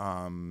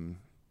 I'm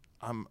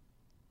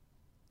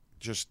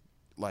just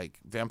like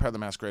Vampire the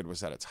Masquerade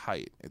was at its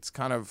height. It's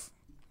kind of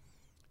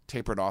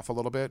tapered off a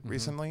little bit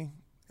recently.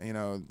 You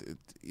know,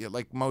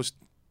 like most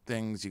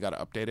things, you got to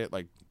update it.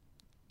 Like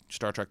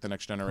Star Trek: The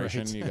Next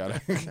Generation, you got to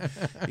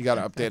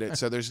update it.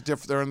 So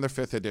they're in their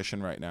 5th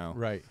edition right now.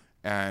 Right.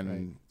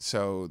 And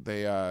so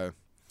they,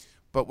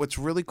 but what's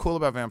really cool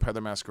about Vampire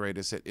the Masquerade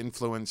is it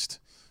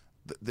influenced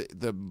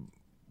the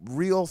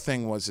real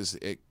thing is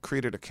it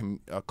created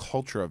a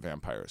culture of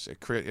vampires.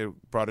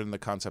 It brought in the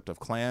concept of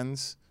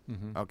clans.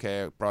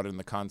 Okay, it brought in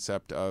the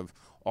concept of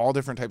all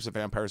different types of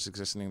vampires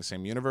existing in the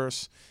same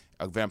universe,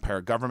 a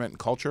vampire government and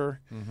culture.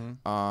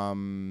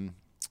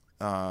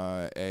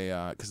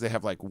 Because they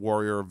have like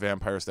warrior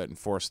vampires that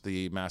enforce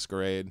the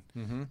masquerade.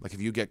 Like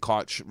if you get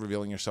caught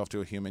revealing yourself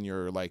to a human,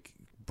 you're like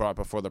brought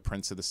before the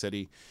prince of the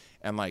city.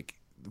 And like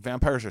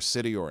vampires are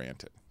city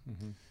oriented,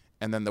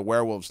 and then the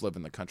werewolves live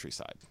in the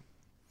countryside.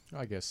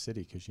 I guess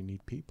city because you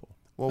need people.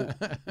 Well,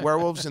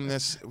 werewolves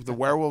the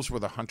werewolves were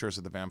the hunters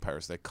of the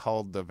vampires. They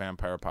culled the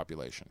vampire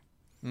population,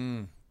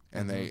 and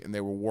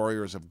they were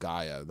warriors of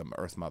Gaia, the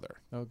Earth Mother.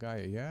 Oh,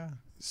 Gaia, yeah.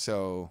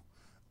 So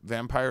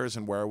vampires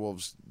and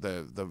werewolves,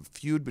 the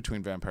feud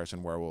between vampires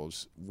and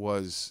werewolves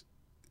was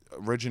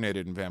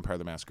originated in Vampire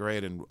the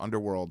Masquerade and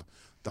Underworld.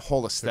 The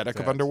whole aesthetic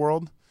of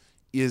Underworld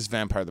is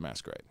Vampire the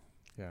Masquerade.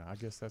 Yeah, I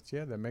guess that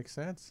makes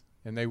sense.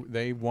 And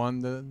they won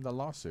the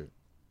lawsuit.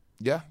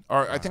 Yeah,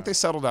 or I think they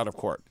settled out of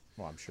court.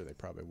 Well, I'm sure they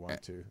probably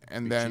want to.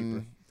 And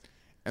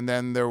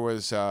then there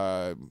was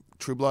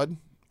True Blood,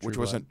 which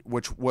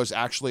was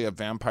actually a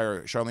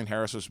vampire. Charlene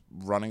Harris was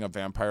running a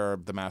Vampire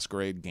the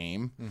Masquerade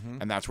game,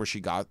 and that's where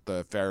she got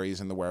the fairies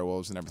and the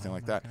werewolves and everything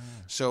like that. Gosh.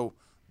 So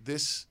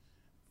this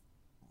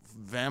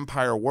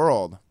vampire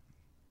world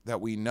that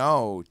we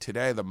know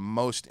today, the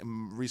most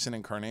recent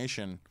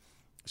incarnation,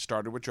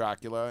 started with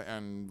Dracula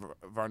and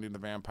Varney the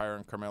Vampire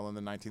and Carmilla in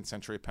the 19th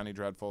century, Penny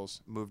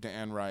Dreadfuls, moved to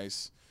Anne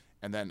Rice,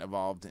 and then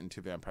evolved into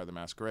Vampire the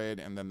Masquerade,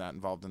 and then that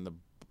involved in the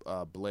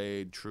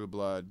Blade, True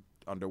Blood,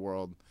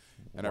 Underworld,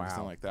 and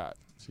everything like that.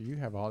 So you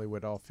have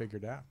Hollywood all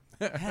figured out.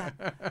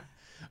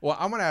 Well,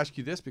 I'm going to ask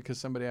you this because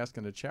somebody asked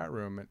in the chat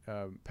room,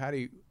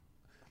 Patty,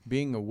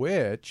 being a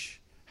witch,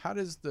 how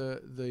does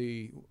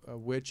the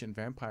witch and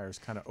vampires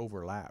kind of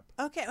overlap?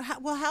 Okay,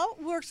 how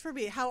it works for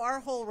me, how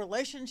our whole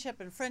relationship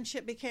and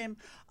friendship became,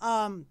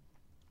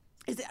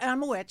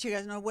 I'm a witch. You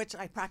guys know a witch.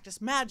 I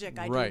practice magic.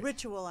 I Right. do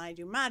ritual. I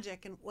do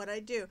magic and what I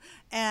do.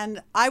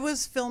 And I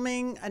was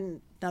filming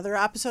another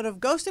episode of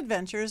Ghost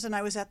Adventures, and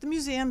I was at the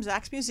museum,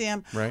 Zach's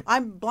museum. Right.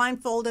 I'm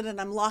blindfolded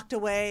and I'm locked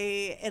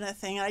away in a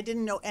thing. And I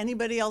didn't know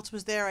anybody else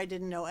was there. I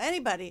didn't know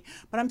anybody,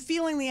 but I'm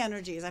feeling the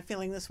energies. I'm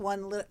feeling this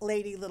one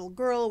little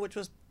girl, which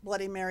was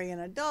Bloody Mary and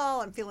a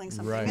doll. I'm feeling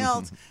something Right.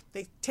 else.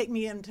 They take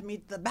me in to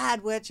meet the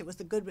bad witch. It was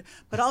the good,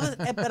 but all this,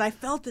 but I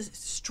felt this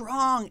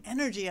strong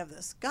energy of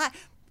this guy.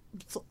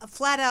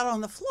 Flat out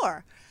on the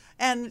floor,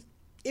 and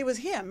it was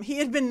him. He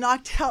had been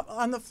knocked out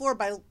on the floor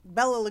by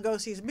Bela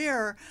Lugosi's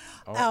mirror.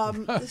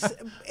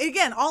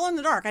 Again, all in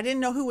the dark. I didn't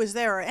know who was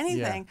there or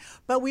anything. Yeah.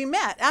 But we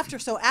met after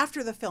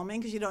the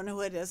filming, because you don't know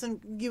who it is, and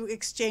you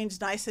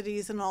exchange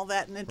niceties and all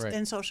that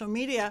in social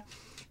media.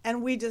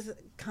 And we just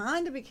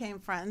kind of became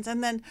friends.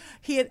 And then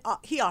he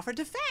offered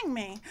to fang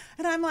me,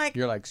 and I'm like,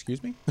 You're like,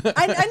 excuse me?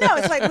 I know.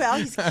 It's like, well,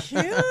 he's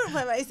cute.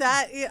 But is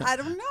that, I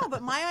don't know.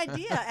 But my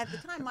idea at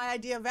the time, my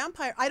idea of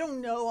vampire, I don't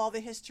know all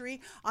the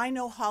history. I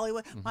know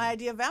Hollywood. My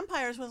idea of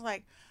vampires was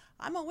like,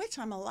 I'm a witch.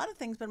 I'm a lot of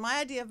things, but my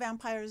idea of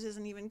vampires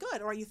isn't even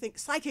good. Or you think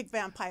psychic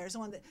vampires, the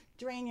one that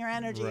drain your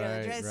energy.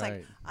 It's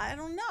like, I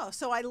don't know.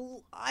 So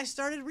I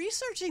started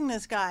researching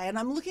this guy, and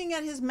I'm looking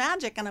at his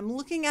magic, and I'm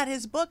looking at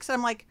his books, and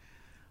I'm like,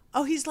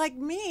 oh, he's like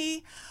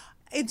me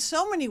in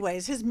so many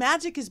ways. His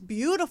magic is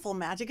beautiful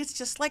magic. It's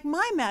just like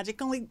my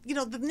magic, only,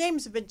 the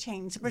names have been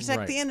changed to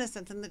protect the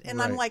innocent. And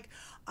I'm like,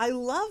 I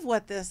love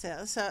what this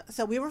is. So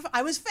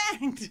I was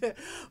fanged.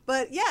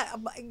 But yeah,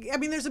 I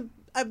mean, there's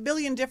a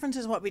billion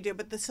differences in what we do,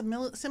 but the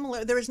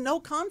similar, there is no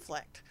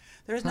conflict.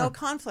 There is no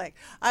conflict.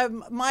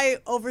 My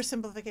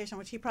oversimplification,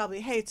 which he probably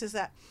hates, is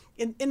that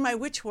in my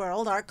witch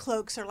world, our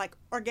cloaks are like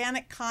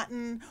organic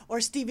cotton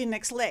or Stevie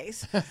Nicks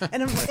lace.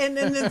 And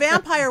in the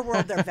vampire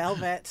world, they're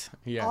velvet.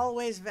 Yeah.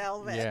 Always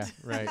velvet. Yeah,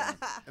 right.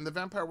 And the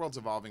vampire world's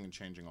evolving and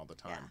changing all the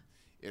time.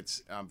 Yeah.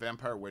 It's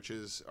vampire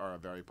witches are a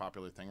very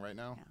popular thing right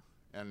now. Yeah.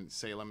 And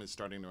Salem is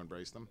starting to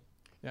embrace them.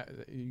 Yeah,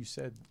 you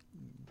said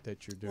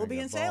that you're doing We'll be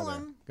in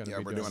Salem.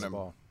 We're doing a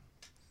ball.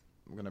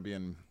 We're going to be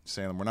in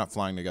Salem. We're not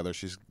flying together.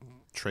 She's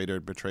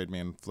betrayed me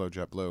and flew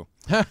JetBlue.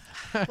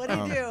 What do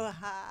you do?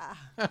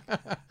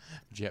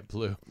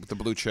 JetBlue. With the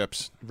blue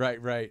chips. Right.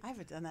 I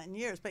haven't done that in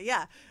years. But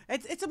yeah,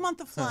 it's a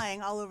month of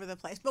flying all over the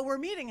place. But we're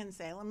meeting in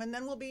Salem, and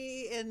then we'll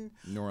be in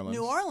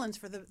New Orleans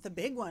for the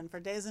big one,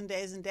 for days and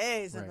days and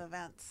days of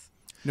events.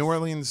 New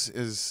Orleans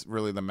is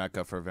really the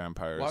mecca for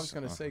vampires. Well, I was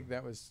going to say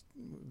that was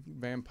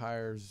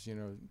vampires,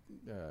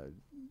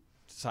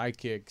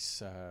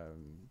 psychics.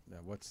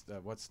 What's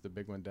the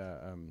big one?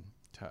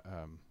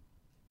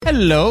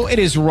 Hello, it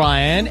is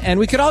Ryan, and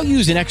we could all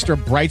use an extra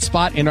bright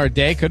spot in our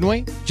day, couldn't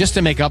we? Just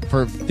to make up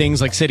for things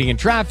like sitting in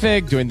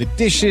traffic, doing the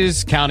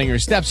dishes, counting your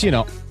steps,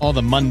 all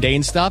the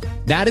mundane stuff.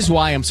 That is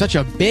why I'm such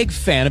a big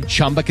fan of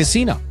Chumba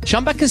Casino.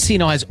 Chumba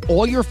Casino has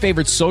all your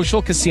favorite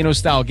social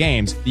casino-style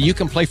games that you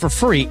can play for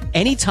free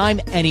anytime,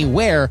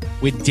 anywhere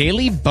with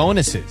daily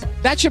bonuses.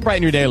 That should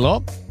brighten your day a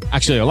little.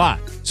 Actually, a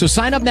lot. So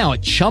sign up now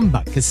at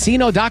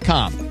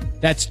ChumbaCasino.com.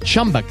 That's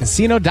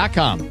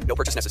ChumbaCasino.com. No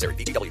purchase necessary.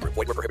 VGW Group.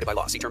 Void where prohibited by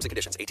law. See terms and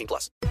conditions.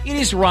 18+. It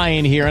is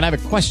Ryan here, and I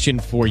have a question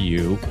for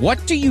you.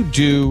 What do you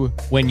do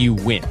when you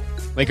win?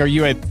 Like, are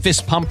you a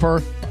fist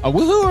pumper, a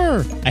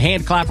woohooer, a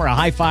hand clapper, a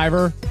high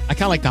fiver? I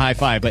kind of like the high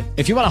five, but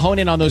if you want to hone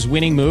in on those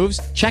winning moves,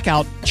 check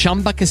out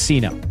Chumba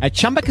Casino. At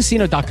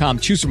ChumbaCasino.com,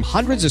 choose from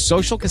hundreds of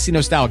social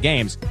casino-style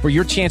games for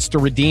your chance to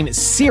redeem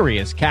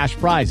serious cash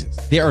prizes.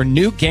 There are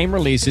new game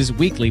releases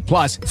weekly,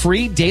 plus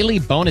free daily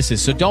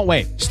bonuses, so don't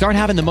wait. Start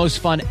having the most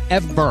fun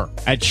ever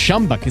at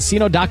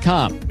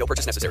ChumbaCasino.com. No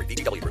purchase necessary.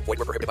 VGW Group. Void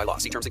where prohibited by law.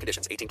 See terms and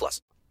conditions.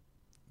 18+.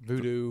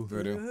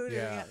 Voodoo.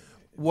 Yeah.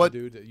 What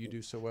do that you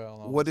do so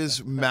well. What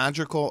is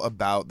magical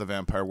about the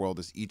vampire world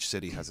is each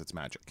city has its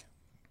magic.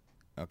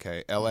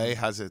 Okay, LA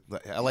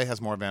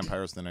has more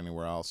vampires than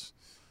anywhere else.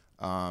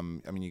 I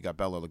mean, you got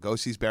Bela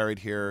Lugosi's buried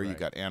here. Right. You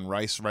got Anne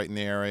Rice right in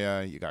the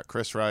area. You got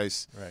Chris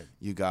Rice. Right.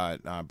 You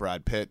got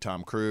Brad Pitt,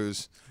 Tom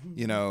Cruise.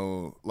 There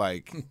was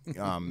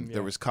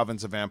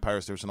covens of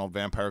vampires. There was an old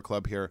vampire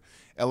club here.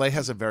 LA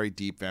has a very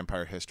deep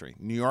vampire history.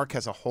 New York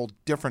has a whole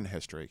different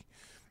history.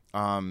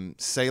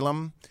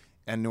 Salem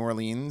and New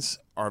Orleans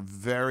are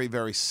very,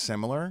 very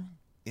similar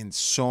in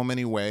so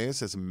many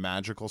ways as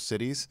magical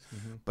cities,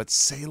 but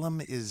Salem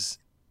is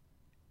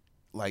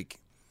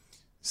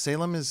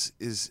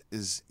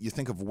you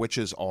think of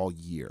witches all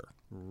year,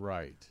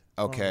 right?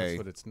 Okay, well, that's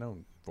what it's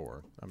known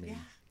for. I mean,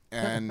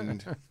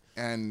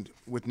 and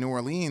with New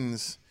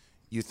Orleans,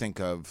 you think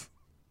of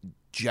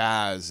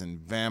jazz and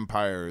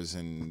vampires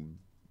and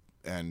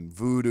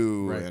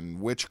voodoo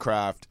and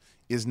witchcraft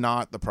is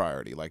not the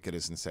priority like it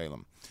is in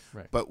Salem.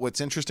 Right. But what's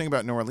interesting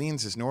about New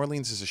Orleans is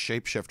a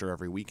shapeshifter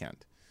every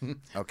weekend.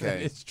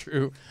 Okay. It's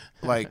true.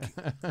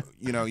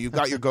 You've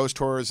got your ghost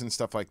tours and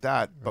stuff like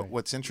that. But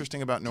what's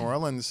interesting about New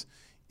Orleans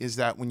is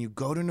that when you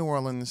go to New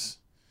Orleans,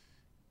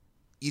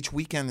 each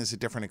weekend is a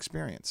different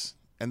experience.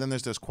 And then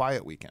there's those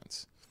quiet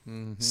weekends.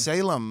 Mm-hmm.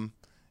 Salem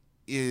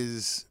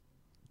is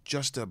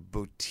just a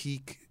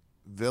boutique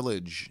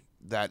village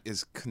that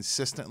is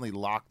consistently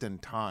locked in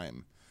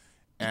time,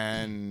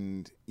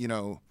 and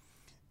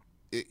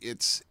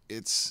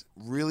it's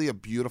really a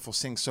beautiful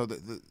thing. So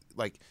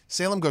like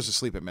Salem goes to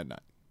sleep at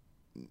midnight.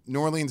 New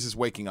Orleans is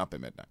waking up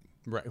at midnight.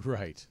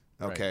 Right.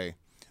 Okay,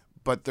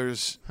 but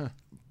there's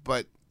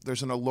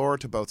an allure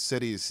to both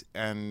cities,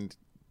 and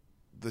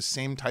the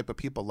same type of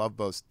people love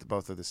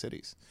both of the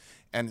cities.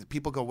 And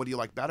people go, "What do you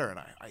like better?" And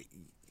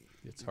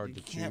it's hard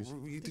to choose.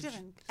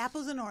 Different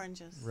apples and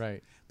oranges.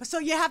 Right. But so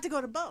you have to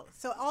go to both.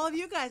 So all of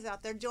you guys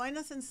out there, join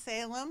us in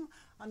Salem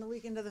on the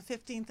weekend of the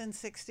 15th and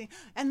 16th.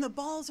 And the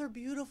balls are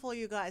beautiful,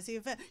 you guys. The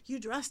event, you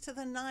dress to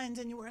the nines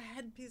and you wear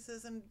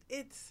headpieces, and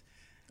it's.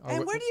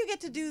 And where do you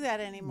get to do that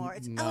anymore?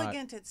 It's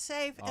elegant, it's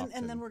safe,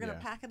 and then we're going to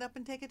pack it up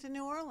and take it to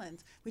New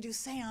Orleans. We do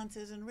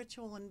seances and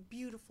ritual and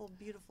beautiful,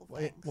 beautiful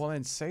things. Well,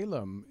 in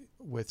Salem,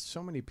 with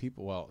so many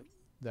people,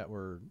 that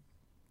were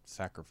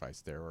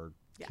sacrificed there or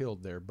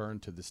killed there,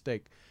 burned to the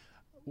stake,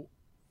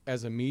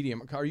 as a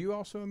medium, are you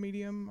also a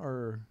medium?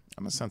 Or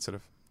I'm a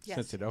sensitive. Yes.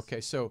 Sensitive.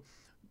 Okay, so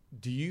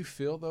do you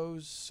feel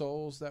those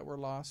souls that were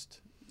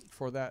lost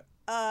for that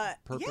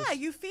purpose? Yeah,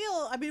 you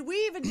feel. I mean, we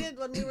even did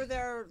when we were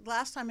there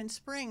last time in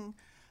spring.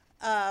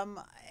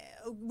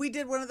 We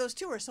did one of those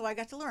tours, so I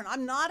got to learn.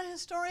 I'm not a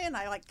historian.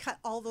 I cut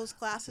all those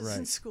classes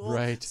in school.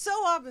 Right. So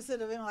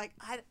opposite of him. Like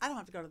I don't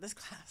have to go to this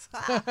class.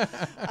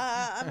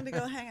 I'm going to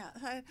go hang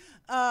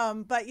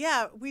out. But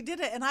yeah, we did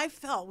it, and I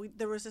felt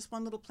there was this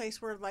one little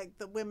place where like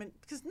the women,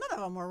 because none of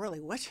them were really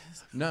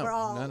witches. No,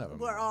 none of them.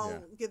 We're all.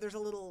 Yeah, there's a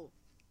little.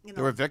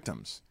 They were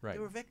victims. Right. They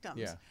were victims.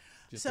 Yeah.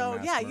 So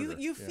yeah,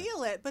 you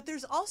feel it, but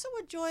there's also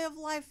a joy of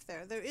life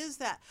there. There is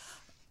that.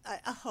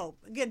 A hope.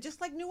 Again,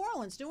 just like New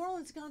Orleans. New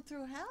Orleans gone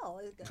through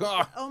hell.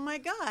 Oh, my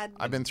God.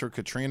 I've been through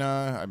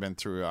Katrina. I've been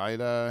through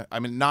Ida. I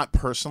mean, not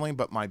personally,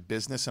 but my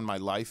business and my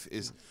life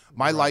is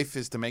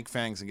to make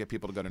fangs and get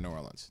people to go to New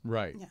Orleans.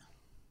 Right. Yeah.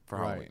 For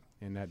Halloween.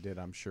 And that did,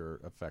 I'm sure,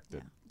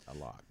 affected a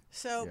lot.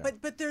 So,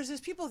 but there's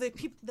this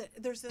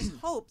there's this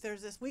hope.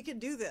 There's this we can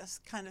do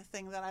this kind of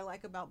thing that I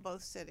like about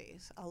both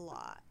cities a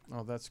lot.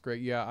 Oh, that's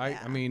great. Yeah.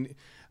 I mean,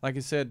 like I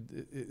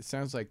said, it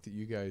sounds like that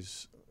you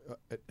guys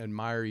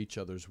admire each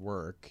other's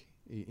work.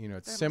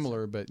 It's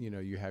similar, but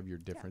you have your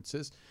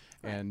differences.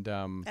 Right.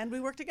 And we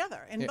work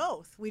together in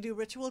both. We do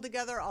ritual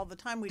together all the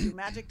time. We do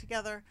magic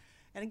together.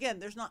 And again,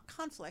 there's not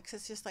conflicts.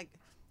 It's just like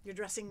you're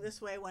dressing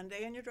this way one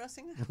day and you're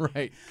dressing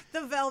right.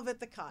 The velvet,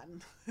 the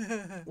cotton.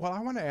 Well,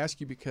 I want to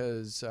ask you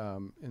because,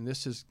 and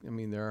this is,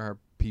 there are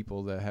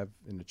people that have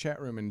in the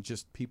chat room and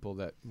just people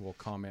that will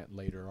comment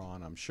later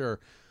on, I'm sure,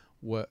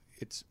 what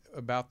it's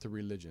about the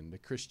religion, the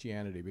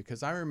Christianity,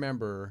 because I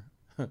remember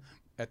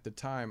at the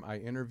time I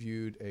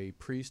interviewed a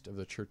priest of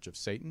the Church of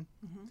Satan,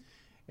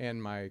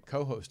 and my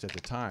co-host at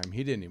the time,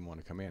 he didn't even want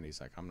to come in. He's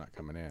like, I'm not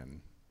coming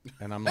in.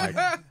 And I'm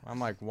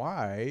like,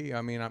 why?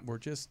 I mean, we're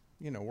just,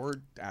 we're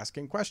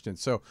asking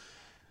questions. So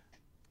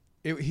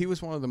he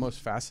was one of the most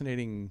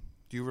fascinating.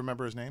 Do you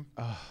remember his name?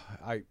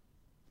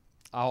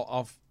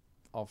 I'll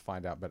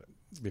find out, but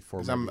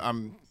before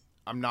I'm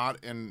not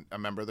a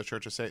member of the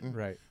Church of Satan,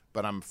 right?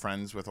 But I'm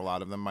friends with a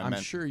lot of them.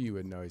 I'm sure you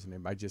would know his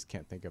name. I just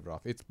can't think of it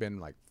off. It's been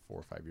like 4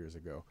 or 5 years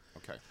ago.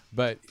 Okay.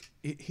 But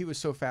he was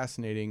so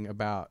fascinating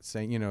about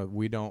saying,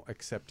 we don't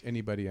accept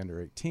anybody under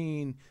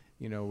 18.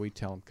 We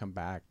tell them come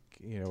back,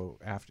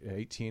 after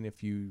 18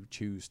 if you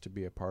choose to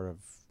be a part of,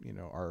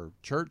 our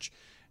church.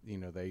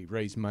 They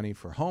raise money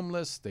for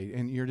homeless.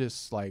 And you're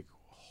just like,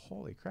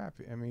 holy crap.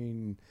 I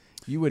mean,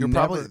 you're never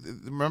probably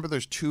remember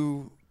there's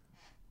two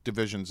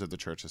divisions of the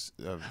Church of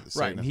Satan.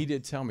 Right, and he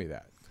did tell me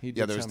that.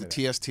 There's the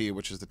TST,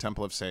 which is the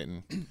Temple of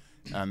Satan,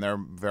 and they're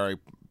very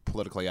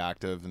politically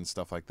active and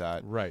stuff like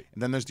that. Right.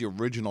 And then there's the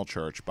original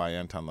church by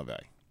Anton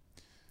LaVey.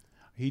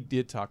 He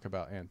did talk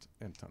about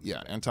Anton.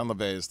 Yeah, Anton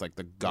LaVey is like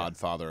the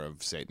godfather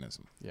of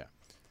Satanism. Yeah.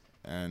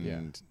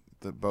 And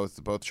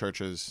both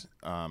churches,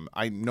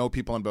 I know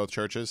people in both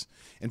churches.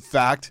 In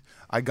fact,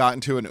 I got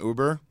into an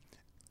Uber.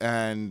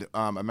 And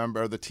a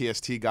member of the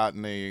TST got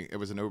in a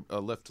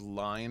Lyft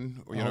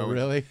line. Oh,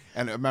 really?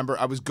 And I remember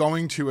I was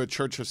going to a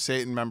Church of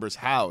Satan member's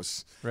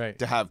house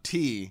to have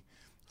tea.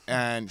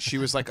 And she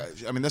was like,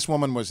 this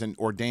woman was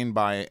ordained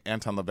by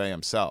Anton LaVey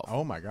himself.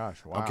 Oh, my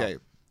gosh. Wow. Okay.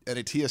 And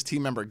a TST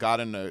member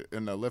got in the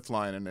Lyft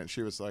line, and then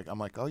she was like, I'm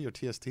like, oh, you're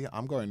TST?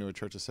 I'm going to a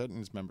Church of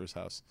Satan's member's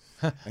house.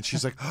 And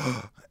she's like,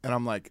 oh. And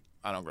I'm like,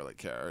 I don't really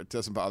care. It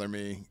doesn't bother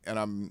me.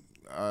 And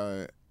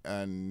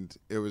and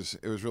it was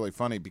really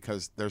funny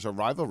because there's a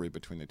rivalry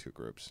between the two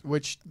groups.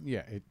 Which,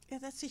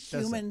 that's a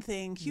human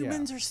thing.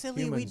 Humans are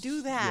silly. Humans, we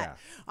do that.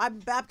 Yeah. I'm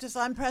Baptist.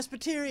 I'm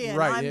Presbyterian.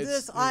 Right. I'm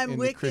this. I'm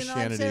Wiccan. I'm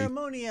Christianity.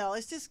 ceremonial.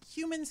 It's just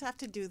humans have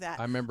to do that.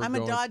 I remember I'm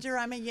a Dodger.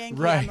 I'm a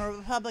Yankee. Right. I'm a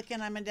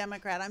Republican. I'm a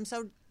Democrat. I'm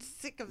so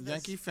sick of this.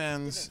 Yankee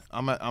fans.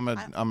 I'm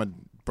a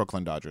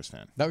Brooklyn Dodgers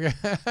fan. Okay.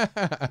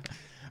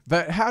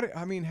 But how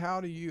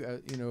do you,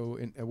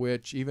 in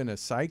which even a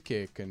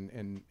psychic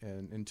and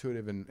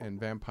intuitive and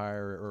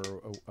vampire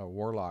or a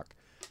warlock,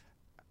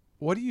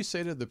 what do you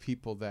say to the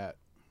people that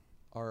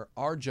are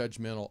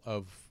judgmental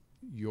of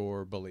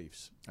your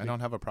beliefs? I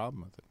don't have a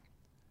problem with it.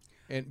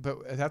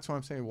 But that's what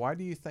I'm saying. Why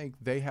do you think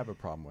they have a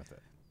problem with it?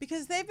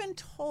 Because they've been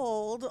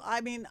told. I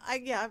mean,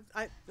 a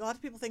lot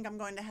of people think I'm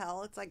going to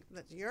hell. It's like,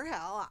 that's your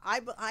hell.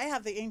 I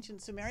have the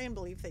ancient Sumerian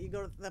belief that you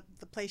go to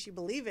the place you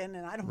believe in,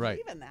 and I don't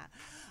believe in that.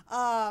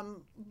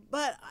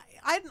 But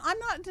I'm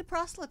not into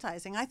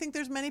proselytizing. I think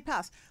there's many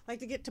paths. Like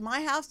to get to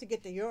my house, to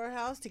get to your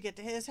house, to get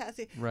to his house.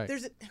 Right.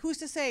 Who's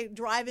to say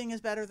driving is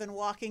better than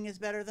walking, is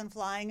better than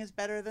flying, is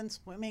better than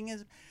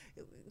swimming?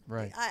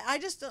 Right.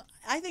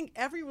 I think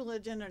every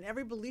religion and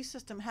every belief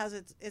system has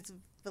its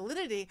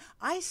validity.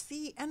 I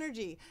see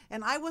energy,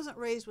 and I wasn't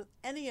raised with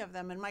any of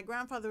them. And my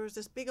grandfather was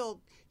this big old,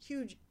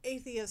 huge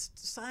atheist,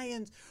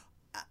 science,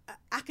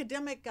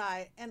 academic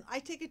guy. And I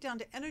take it down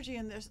to energy,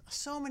 and there's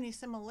so many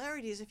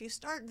similarities. If you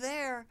start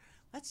there,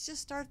 let's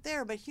just start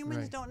there. But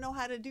humans don't know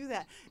how to do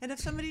that. And if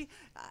somebody,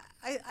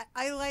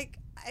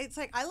 it's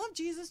like, I love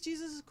Jesus.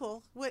 Jesus is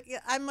cool.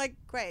 I'm like,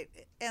 great.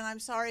 And I'm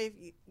sorry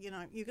if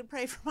you can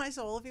pray for my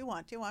soul if you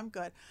want to. I'm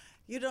good.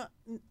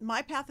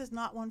 My path is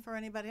not one for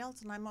anybody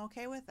else, and I'm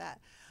okay with that.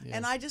 Yeah.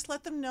 And I just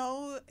let them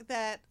know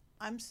that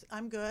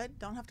I'm good.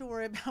 Don't have to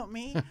worry about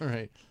me.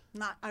 Right.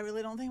 I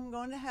really don't think I'm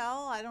going to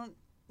hell. I don't,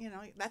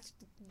 that's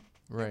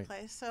their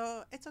place.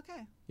 So it's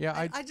okay.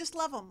 Yeah. I just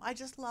love them. I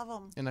just love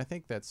them. And I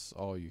think that's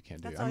all you can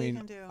do. That's all you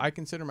can do. I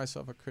consider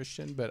myself a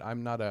Christian, but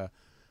I'm not a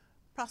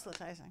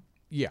proselytizing.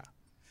 Yeah.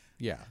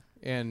 Yeah.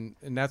 And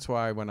that's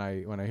why when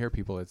I hear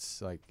people,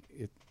 it's like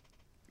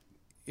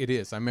it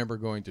is. I remember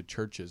going to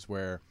churches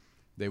where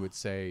they would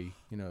say,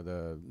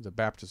 the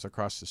Baptists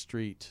across the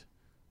street,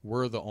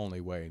 we're the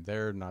only way.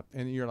 They're not.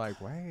 And you're like,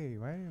 wait a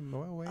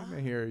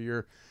minute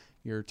here.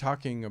 You're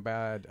talking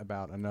about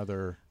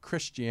another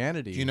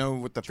Christianity. Do you know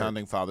what the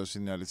founding fathers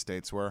of the United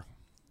States were?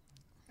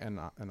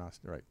 No,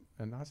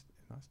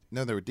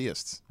 they were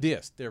deists.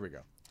 Deists. There we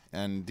go.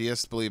 And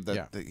deists believe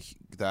that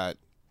that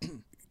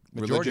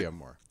majority of them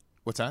were.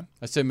 What's that?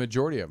 I said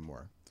majority of them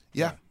were.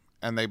 Yeah.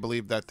 And they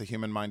believe that the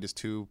human mind is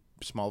too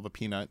small of a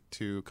peanut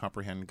to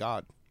comprehend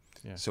God.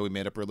 Yeah. So we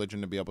made up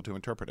religion to be able to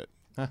interpret it.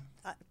 Huh.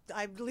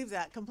 I believe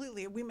that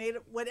completely. We made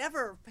it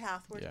whatever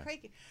path we're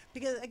taking.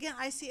 Because, again,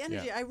 I see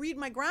energy. Yeah. I read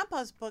my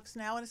grandpa's books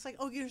now, and it's like,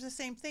 here's the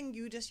same thing.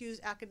 You just use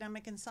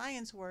academic and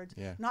science words,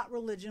 not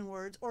religion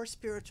words or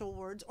spiritual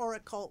words or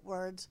occult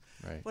words,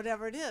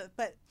 whatever it is.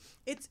 But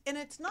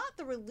it's not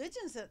the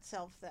religions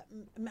itself that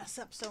mess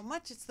up so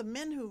much. It's the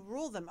men who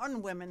rule them,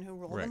 and women who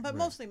rule them, but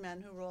mostly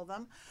men who rule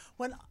them.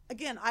 When,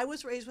 again, I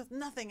was raised with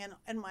nothing,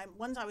 and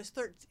once I was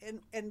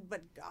 13,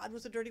 but God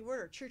was a dirty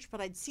word, or church,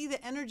 but I'd see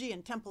the energy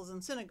in temples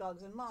and synagogues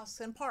and mosques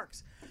and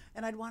parks,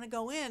 and I'd want to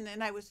go in.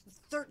 And I was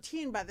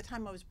 13 by the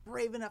time I was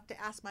brave enough to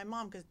ask my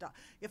mom, because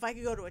if I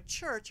could go to a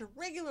church, a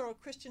regular old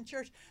Christian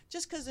church,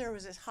 just because there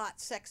was this hot,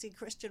 sexy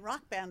Christian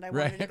rock band I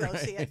wanted to go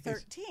see at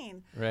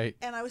 13. Right.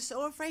 And I was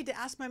so afraid to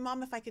ask my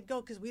mom if I could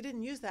go, because we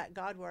didn't use that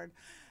God word.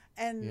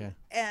 And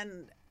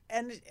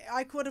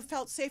I could have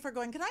felt safer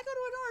going, can I go to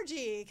an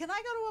orgy? Can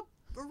I go to a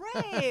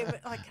rave?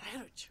 Like, can I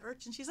go to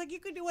church? And she's like, you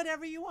could do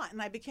whatever you want.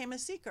 And I became a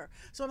seeker.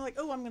 So I'm like,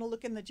 I'm going to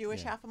look in the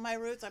Jewish half of my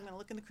roots. I'm going to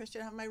look in the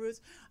Christian half of my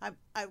roots. I've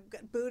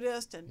got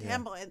Buddhist and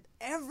Temple and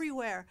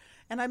everywhere.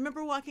 And I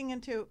remember walking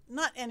into,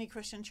 not any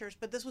Christian church,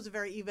 but this was a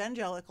very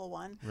evangelical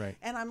one. Right.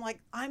 And I'm like,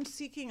 I'm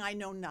seeking. I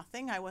know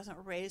nothing. I wasn't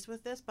raised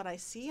with this, but I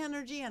see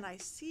energy and I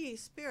see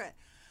spirit.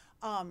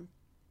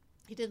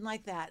 He didn't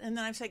like that. And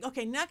then I'm saying,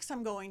 okay, next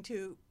I'm going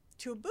to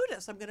a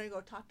Buddhist. I'm going to go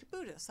talk to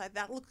Buddhists.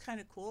 That looked kind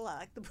of cool. I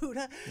like the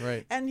Buddha.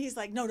 Right. And he's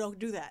like, no, don't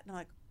do that. And I'm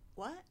like,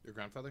 what? Your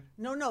grandfather?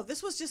 No.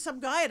 This was just some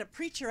guy a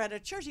preacher at a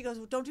church. He goes,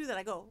 well, don't do that.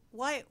 I go,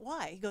 why?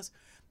 He goes,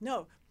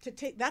 no,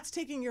 that's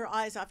taking your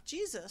eyes off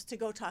Jesus to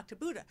go talk to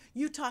Buddha.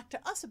 You talk to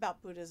us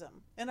about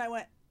Buddhism. And I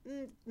went,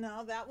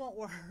 no, that won't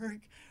work.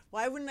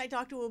 Why wouldn't I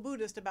talk to a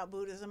Buddhist about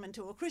Buddhism and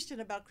to a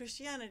Christian about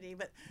Christianity?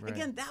 But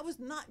again, that was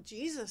not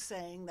Jesus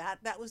saying that.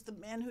 That was the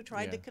man who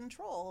tried to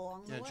control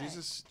along the way.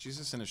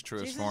 Jesus in his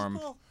truest form.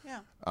 Is cool.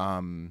 Yeah.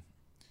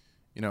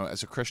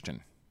 As a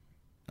Christian,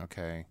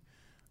 okay,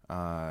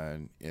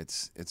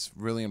 it's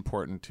really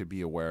important to be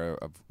aware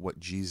of what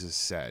Jesus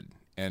said.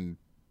 And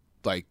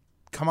like,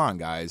 come on,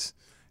 guys,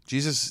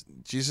 Jesus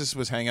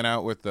was hanging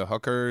out with the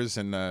hookers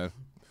and the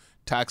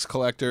tax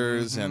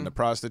collectors and the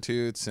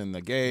prostitutes and the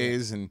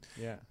gays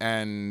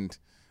and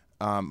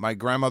my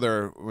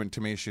grandmother went to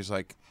me. She's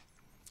like,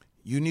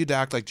 you need to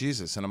act like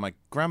Jesus. And I'm like,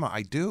 Grandma,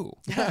 I do.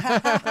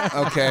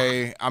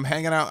 Okay, I'm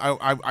hanging out.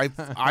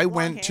 I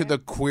went to the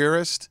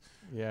queerest,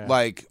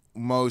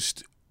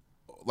 most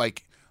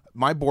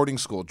my boarding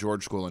school,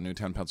 George School in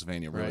Newtown,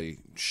 Pennsylvania, really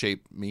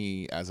shaped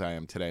me as I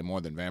am today, more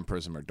than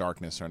vampirism or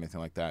darkness or anything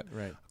like that.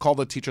 Right. Called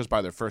the teachers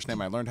by their first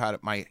name. I learned how to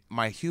my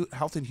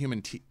health and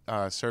human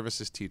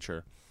services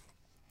teacher,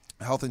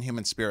 health and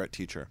human spirit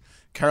teacher,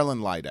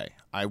 Carolyn Lyday.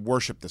 I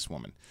worship this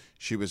woman.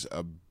 She was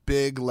a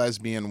big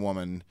lesbian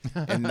woman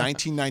in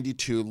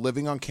 1992,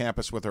 living on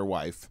campus with her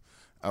wife.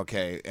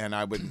 Okay, and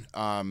I would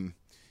and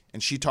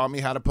she taught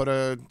me how to put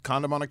a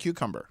condom on a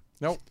cucumber.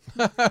 Nope.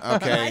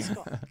 Okay.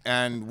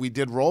 And we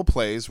did role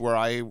plays where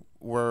I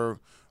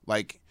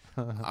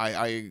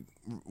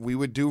we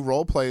would do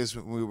role plays.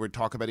 We would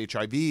talk about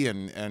HIV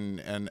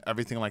and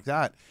everything like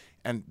that.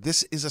 And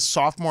this is a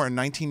sophomore in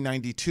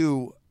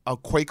 1992, a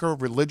Quaker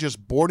religious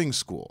boarding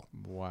school.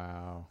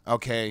 Wow.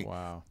 Okay.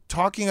 Wow.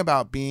 Talking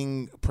about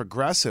being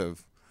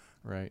progressive.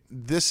 Right.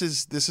 This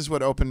is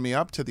what opened me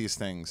up to these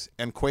things.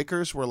 And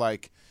Quakers were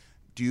like,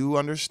 do you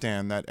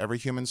understand that every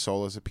human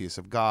soul is a piece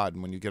of God?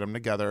 And when you get them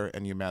together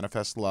and you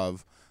manifest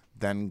love,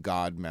 then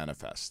God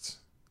manifests.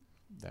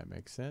 That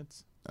makes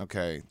sense.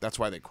 Okay. That's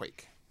why they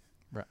quake.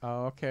 Right.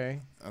 Oh,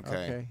 okay.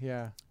 Okay.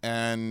 Yeah.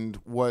 And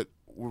what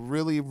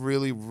really,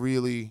 really,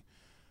 really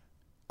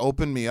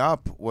opened me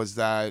up was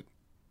that,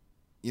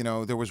 you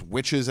know, there was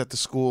witches at the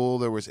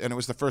school. And it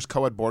was the first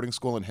co-ed boarding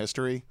school in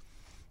history.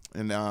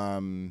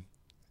 And,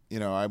 you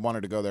know, I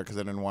wanted to go there because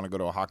I didn't want to go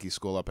to a hockey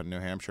school up in New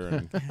Hampshire.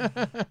 And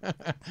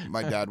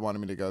my dad wanted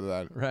me to go to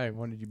that. Right.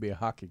 Wanted you to be a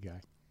hockey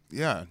guy.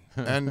 Yeah.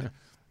 And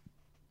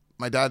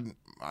my dad,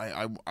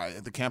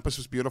 the campus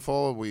was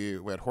beautiful. We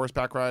had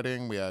horseback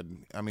riding.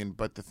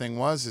 But the thing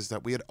is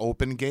that we had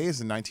open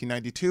gays in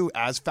 1992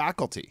 as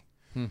faculty.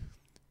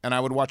 And I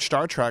would watch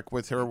Star Trek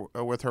with her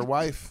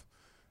wife,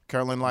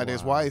 Carolyn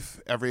Lyde's wife,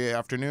 every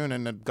afternoon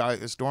in the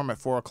guy's dorm at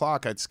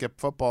 4:00. I'd skip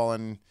football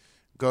and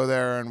go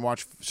there and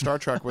watch Star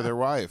Trek with her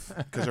wife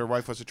because her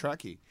wife was a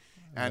Trekkie.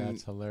 And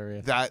that's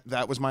hilarious.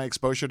 That was my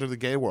exposure to the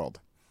gay world.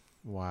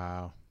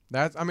 Wow.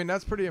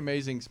 That's pretty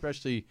amazing,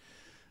 especially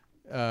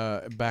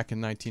back in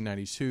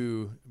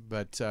 1992.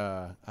 But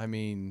I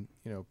mean,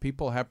 you know,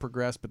 people have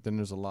progressed, but then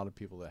there's a lot of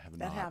people that have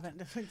not. That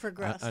haven't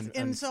progressed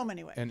in so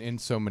many ways. And in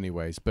so many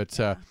ways. But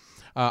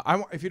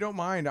if you don't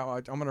mind,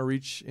 I'm going to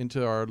reach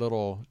into our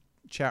little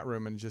chat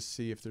room and just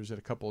see if there's a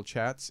couple of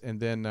chats, and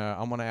then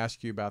I'm going to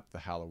ask you about the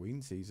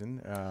Halloween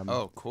season.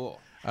 Oh,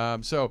 cool.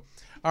 So,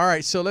 all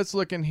right. So let's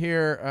look in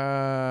here.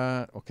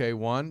 Okay,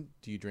 one.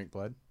 Do you drink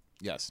blood?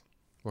 Yes.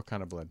 What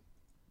kind of blood?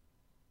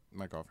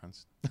 My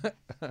girlfriend's.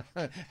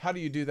 How do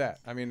you do that?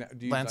 I mean,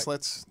 do you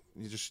lancelets?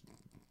 You just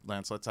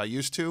lancelets. I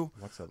used to.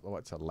 What's a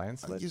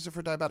lancelet? I use it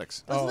for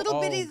diabetics. Those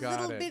little bitty.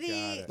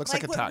 Looks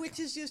like a tack.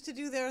 Witches used to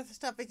do their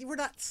stuff. We're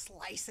not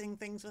slicing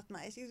things with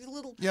knives. You use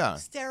little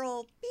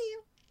sterile.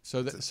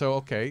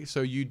 Okay.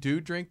 So you do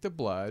drink the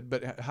blood,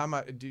 but how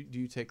much do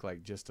you take?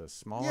 Like just a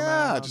small amount?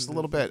 Yeah, just a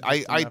little bit.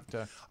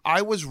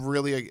 I was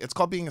really. It's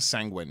called being a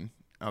sanguine.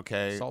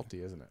 Okay.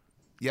 Salty, isn't it?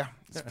 Yeah,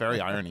 it's very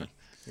irony.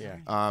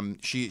 Yeah.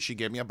 She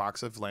gave me a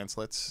box of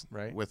lancelets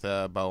with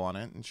a bow on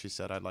it, and she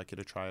said, "I'd like you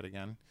to try it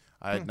again."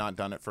 I had not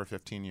done it for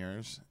 15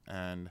 years,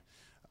 and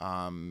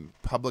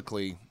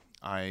publicly,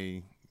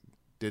 I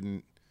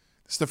didn't.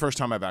 This is the first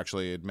time I've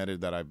actually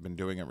admitted that I've been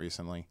doing it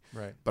recently.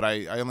 Right. But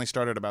I only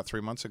started about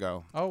 3 months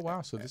ago. Oh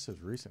wow! So this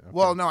is recent. Okay.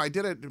 Well, no, I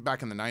did it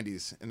back in the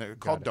 90s, and they're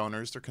called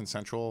donors. They're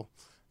consensual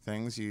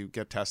things. You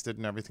get tested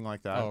and everything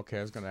like that. Oh, okay.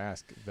 I was going to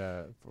ask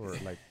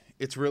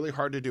It's really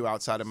hard to do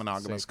outside a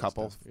monogamous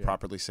couple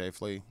properly,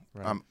 safely.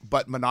 Right.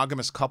 But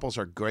monogamous couples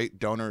are great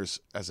donors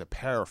as a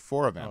pair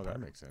for a vampire. Oh, that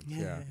makes sense.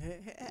 Yeah.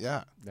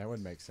 Yeah. That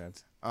would make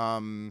sense.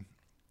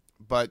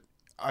 But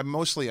I'm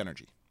mostly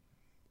energy.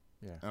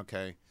 Yeah.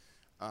 Okay.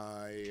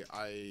 I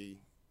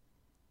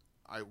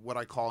what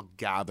I call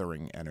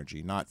gathering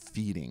energy, not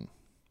feeding.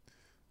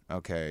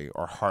 Okay,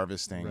 or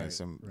harvesting.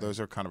 Those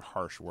are kind of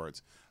harsh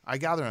words. I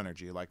gather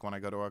energy, like when I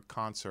go to a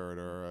concert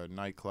or a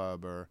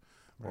nightclub or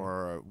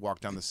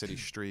walk down the city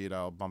street,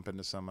 I'll bump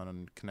into someone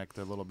and connect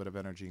a little bit of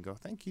energy and go,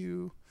 thank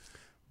you.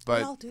 But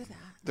we all do that.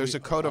 There's a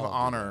code of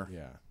honor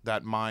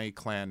that my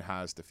clan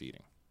has to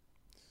feeding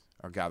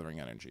or gathering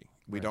energy.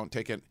 We don't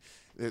take it.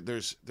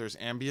 There's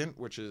ambient,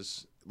 which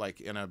is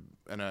like in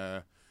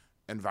a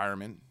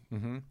environment.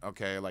 Mm-hmm.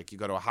 Okay, like you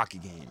go to a hockey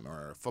game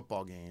or a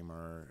football game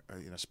or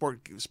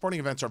sporting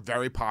events are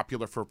very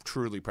popular for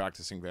truly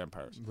practicing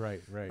vampires.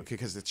 Right. Okay,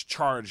 because it's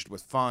charged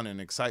with fun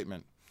and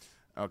excitement.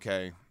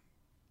 Okay.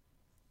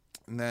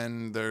 And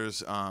then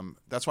there's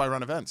that's why I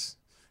run events,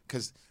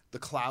 because the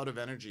cloud of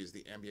energy is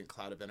the ambient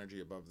cloud of energy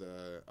above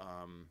the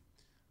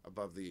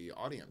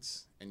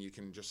audience, and you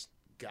can just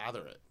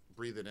gather it,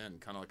 breathe it in,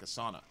 kind of like a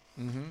sauna,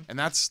 and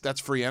that's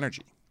free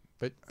energy.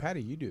 But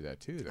Patty, you do that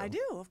too, though. I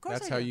do, of course.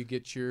 That's how you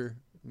get your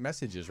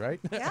messages, right?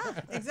 Yeah,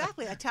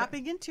 exactly.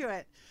 Tapping into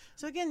it.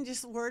 So again,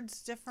 just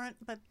words different,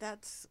 but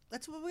that's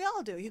what we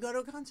all do. You go to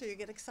a concert, you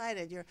get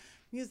excited. Your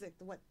music,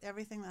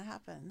 everything that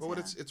happens. Well,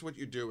 it's what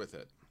you do with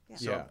it. Yeah.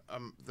 So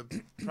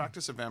the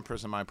practice of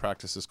vampirism, my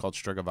practice is called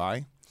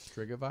Strigavai.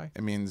 Strigavai?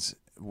 It means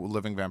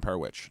living vampire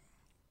witch.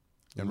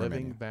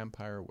 Living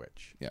vampire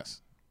witch.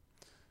 Yes.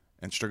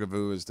 And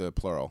Strigavu is the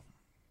plural.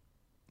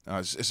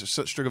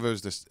 Strigavu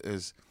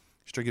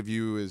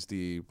is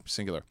the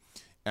singular.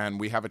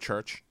 And we have a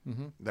church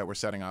that we're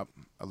setting up,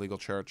 a legal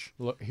church.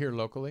 Here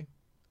locally?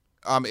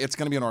 It's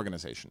going to be an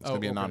organization. It's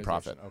going to be a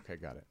nonprofit. Okay,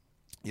 got it.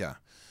 Yeah.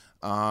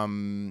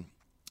 And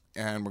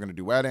we're going to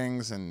do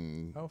weddings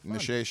and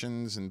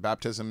initiations and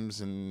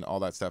baptisms and all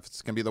that stuff.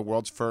 It's going to be the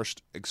world's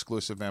first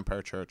exclusive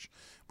vampire church.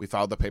 We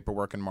filed the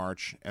paperwork in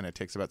March, and it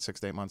takes about 6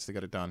 to 8 months to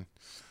get it done.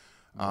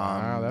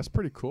 Wow, that's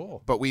pretty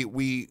cool. But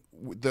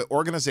the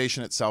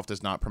organization itself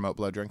does not promote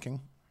blood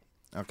drinking.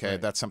 Okay,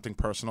 Right. that's something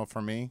personal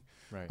for me.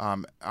 Right.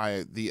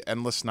 The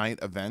Endless Night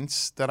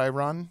events that I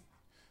run.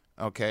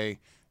 Okay,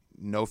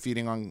 no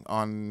feeding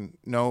on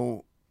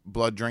no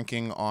blood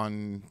drinking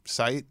on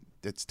site.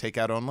 It's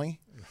takeout only.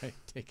 Right.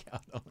 Take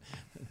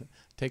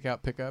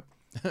out, pick up.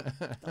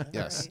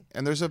 Yes,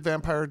 and there's a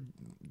Vampire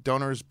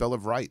Donors Bill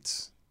of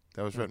Rights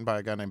that was written by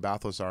a guy named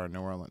Balthazar in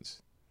New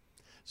Orleans.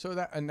 So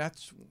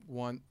that's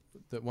one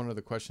of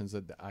the questions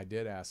that I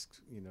did ask.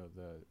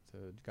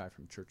 The guy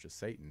from Church of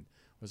Satan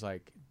was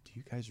like, "Do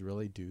you guys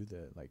really do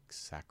the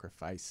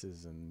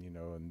sacrifices and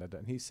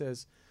and he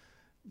says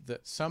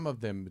that some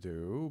of them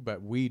do,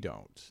 but we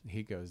don't."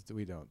 He goes,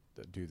 "We don't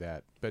do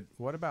that." But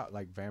what about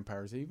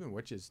vampires, even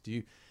witches? Do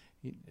you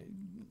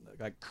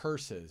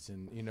curses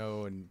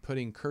and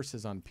putting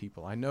curses on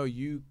people? I know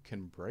you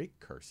can break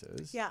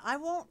curses. Yeah, I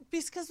won't,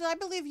 because I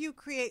believe you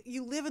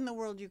live in the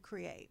world you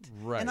create.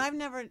 Right. And I've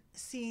never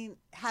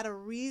had a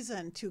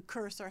reason to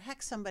curse or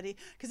hex somebody,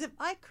 because if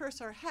I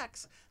curse or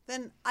hex,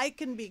 then I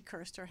can be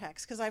cursed or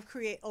hexed because I've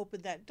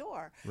opened that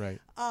door.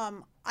 Right.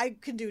 I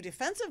can do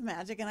defensive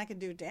magic, and I can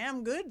do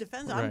damn good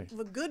defensive. Right.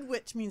 A good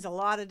witch means a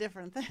lot of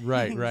different things.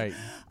 Right.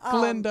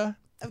 Glinda.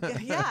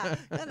 Okay, yeah,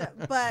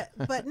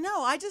 but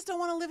no, I just don't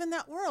want to live in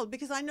that world,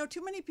 because I know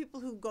too many people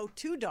who go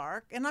too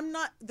dark, and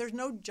there's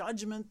no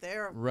judgment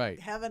there of right.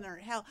 heaven or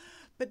hell,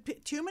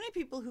 but too many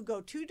people who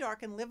go too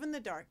dark and live in the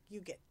dark,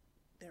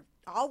 they're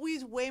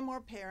always way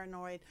more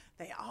paranoid.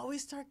 They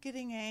always start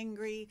getting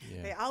angry.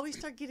 Yeah. They always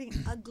start getting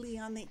ugly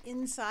on the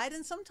inside,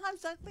 and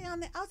sometimes ugly on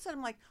the outside.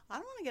 I'm like, I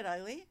don't want to get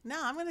ugly.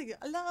 No, I'm going to get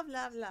love.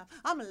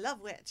 I'm a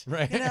love witch.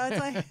 Right. It's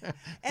like,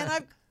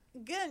 and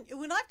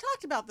when I've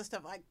talked about this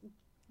stuff,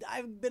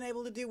 I've been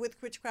able to do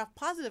with witchcraft,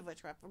 positive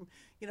witchcraft, from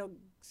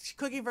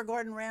cooking for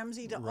Gordon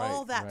Ramsay to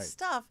all that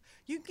stuff.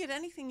 You can get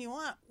anything you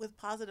want with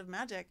positive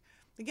magic.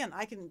 Again,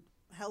 I can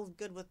held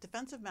good with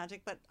defensive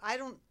magic, but I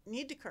don't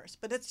need to curse.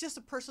 But it's just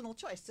a personal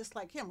choice, just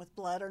like him with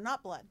blood or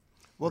not blood.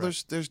 Well,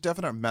 there's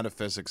definite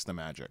metaphysics to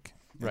magic.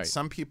 And right.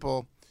 Some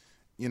people,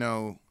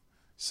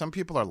 some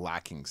people are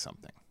lacking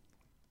something.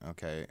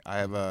 Okay, I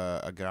have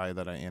a guy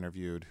that I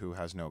interviewed who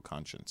has no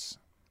conscience.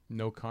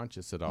 No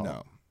conscience at all.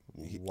 No.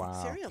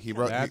 Wow. He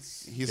wrote.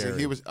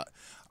 He was.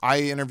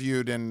 I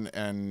interviewed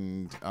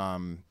and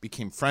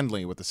became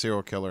friendly with a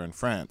serial killer in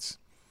France,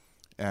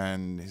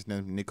 and his name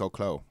is Nico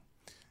Clos,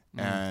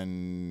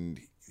 and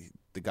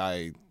the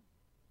guy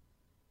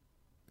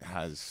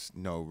has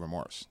no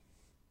remorse.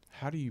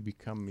 How do you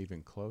become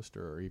even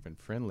closer or even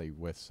friendly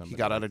with somebody? He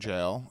got out of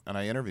jail, and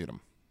I interviewed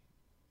him.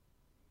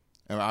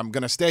 And I'm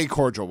going to stay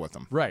cordial with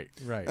him. Right.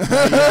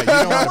 Yeah, you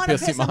don't want to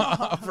piss him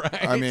off,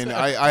 right? I mean,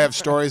 I have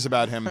stories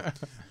about him,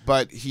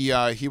 but he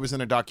was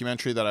in a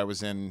documentary that I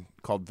was in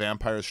called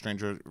Vampires,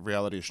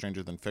 Reality is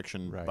Stranger Than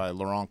Fiction by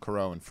Laurent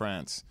Corot in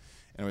France.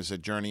 And it was a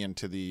journey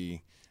into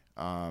the,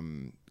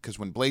 because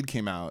when Blade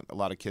came out, a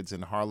lot of kids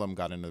in Harlem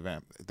got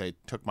into they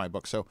took my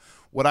book. So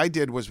what I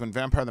did was when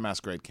Vampire the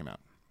Masquerade came out.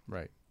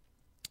 Right.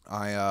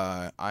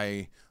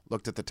 I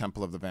looked at the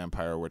Temple of the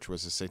Vampire, which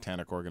was a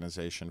satanic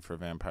organization for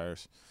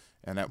vampires.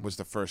 And that was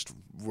the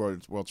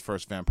world's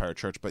first vampire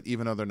church. But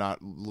even though they're not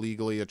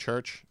legally a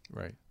church,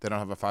 right, they don't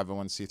have a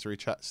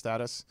 501c3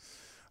 status.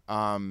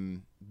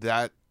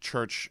 That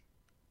church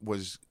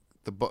was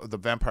the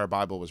Vampire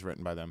Bible was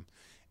written by them,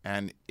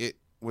 and it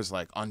was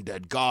like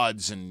undead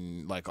gods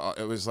and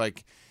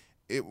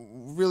it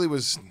really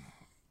was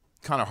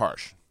kind of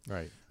harsh.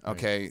 Right.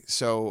 Okay. Right.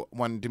 So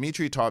when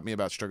Dimitri taught me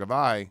about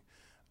Strigoi,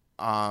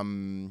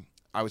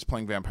 I was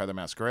playing Vampire the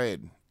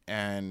Masquerade,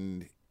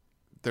 and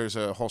there's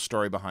a whole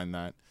story behind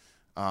that.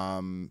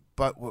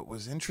 But what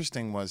was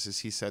interesting is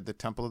he said the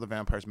Temple of the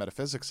Vampire's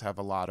metaphysics have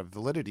a lot of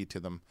validity to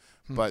them,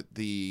 but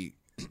the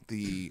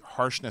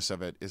harshness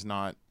of it is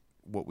not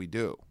what we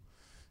do.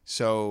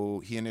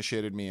 So he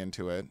initiated me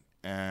into it,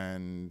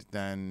 and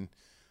then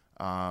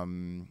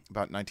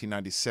about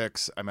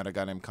 1996, I met a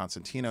guy named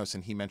Konstantinos,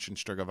 and he mentioned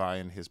Strigoi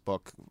in his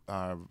book,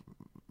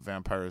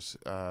 Vampires,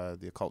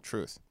 The Occult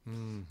Truth,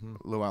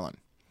 Llewellyn.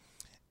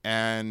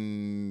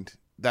 And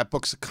that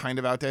book's kind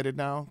of outdated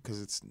now because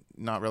it's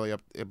not really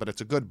but it's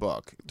a good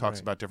book. It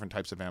talks about different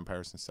types of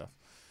vampires and stuff.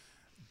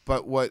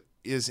 But what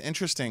is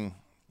interesting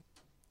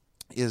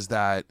is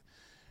that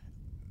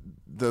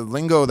the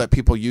lingo that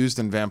people used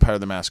in Vampire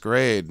the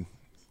Masquerade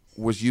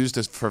was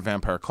used for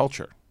vampire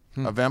culture.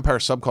 A vampire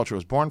subculture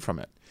was born from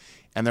it.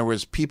 And there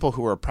was people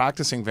who were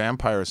practicing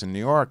vampires in New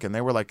York, and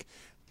they were like,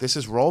 this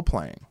is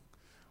role-playing.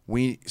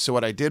 So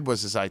what I did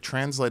was I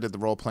translated the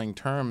role-playing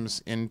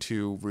terms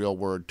into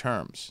real-word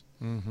terms.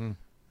 Mm-hmm.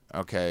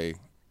 Okay,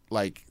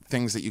 like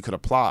things that you could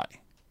apply,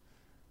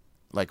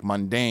 like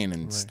mundane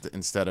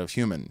instead of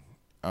human.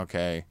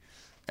 Okay,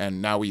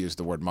 and now we use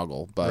the word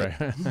muggle. But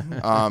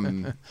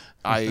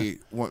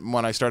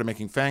when I started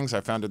making fangs,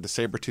 I founded the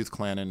Sabretooth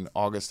Clan in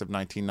August of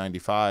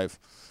 1995,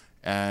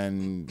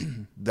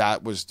 and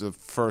that was the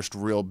first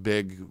real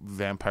big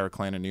vampire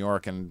clan in New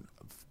York, and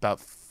about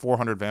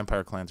 400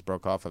 vampire clans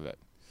broke off of it.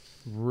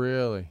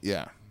 Really?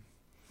 Yeah.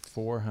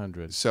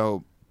 400.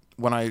 So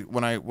when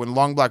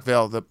Long Black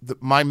Veil,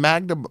 my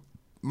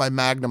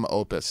magnum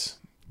opus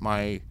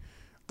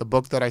the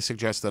book that I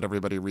suggest that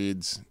everybody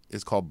reads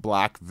is called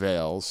Black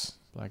Veils.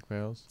 Black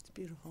Veils. It's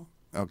beautiful.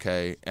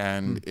 Okay,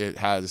 and it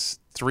has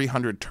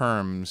 300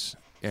 terms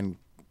in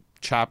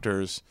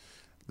chapters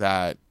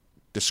that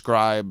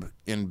describe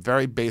in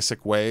very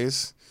basic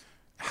ways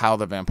how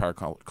the vampire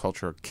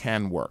culture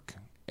can work.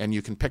 And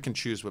you can pick and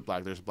choose what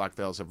there's black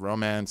veils of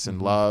romance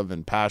and love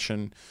and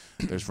passion.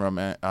 There's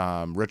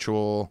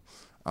ritual.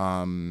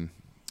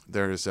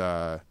 There's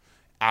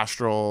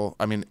astral.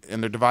 And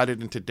they're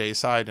divided into day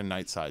side and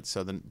night side.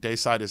 So the day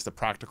side is the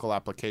practical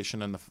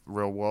application in the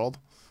real world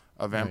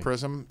of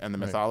vampirism and the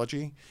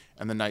mythology.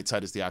 And the night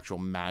side is the actual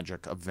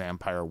magic of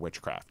vampire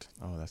witchcraft.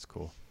 Oh, that's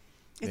cool.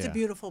 It's a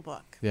beautiful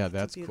book. Yeah,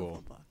 that's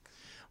cool.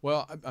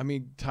 Well,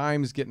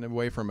 time's getting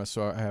away from us,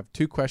 so I have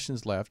 2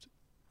 questions left.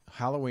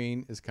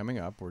 Halloween is coming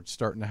up. We're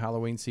starting the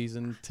Halloween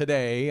season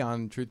today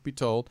on Truth Be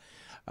Told.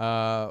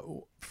 For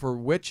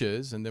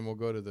witches, and then we'll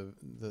go to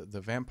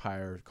the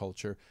vampire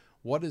culture.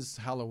 What does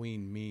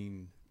Halloween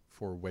mean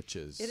for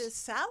witches? It is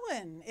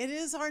Samhain. It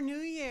is our new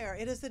year.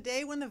 It is the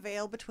day when the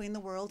veil between the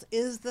worlds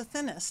is the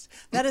thinnest.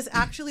 That is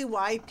actually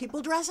why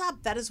people dress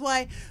up. That is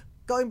why,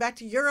 going back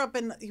to Europe,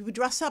 and you would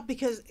dress up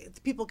because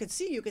people could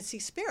see you, could see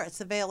spirits.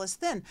 The veil is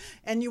thin,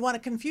 and you want to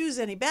confuse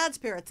any bad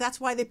spirits. That's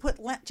why they put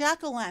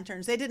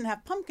jack-o'-lanterns. They didn't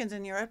have pumpkins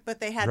in Europe, but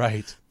they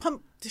had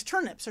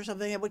turnips or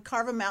something. They would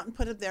carve them out and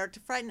put it there to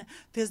frighten,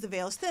 because the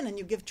veil is thin, and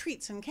you give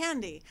treats and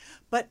candy.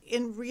 But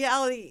in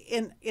reality,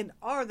 in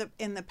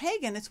the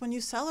pagan, it's when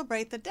you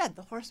celebrate the dead.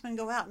 The horsemen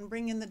go out and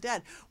bring in the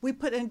dead. We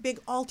put in big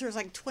altars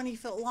like 20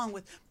 feet long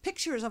with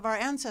pictures of our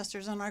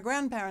ancestors and our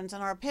grandparents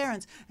and our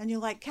parents, and you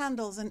light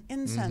candles and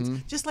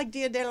incense, just like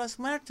Dia de los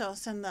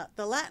Muertos and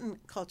the Latin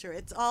culture.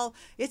 It's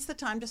the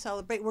time to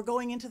celebrate. We're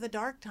going into the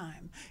dark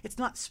time. It's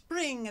not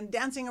spring and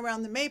dancing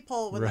around the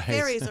maypole when the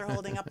fairies are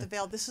holding up the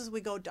veil. This is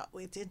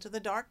it's into the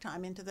dark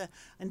time, into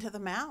the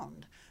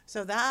mound.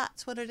 So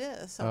that's what it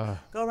is. So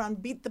go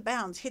around, beat the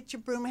bounds, hit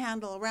your broom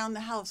handle around the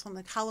house on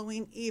the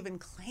Halloween Eve and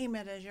claim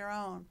it as your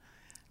own.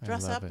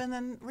 Dress up and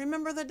then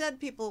remember the dead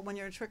people when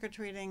you're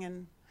trick-or-treating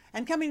and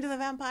coming to the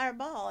vampire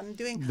ball and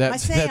doing my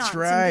seance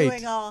and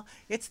doing all.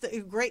 It's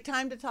the great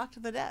time to talk to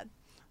the dead.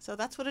 So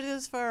that's what it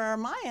is for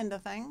my end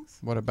of things.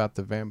 What about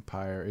the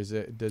vampire?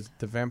 Does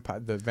the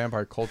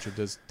vampire culture,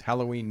 does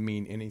Halloween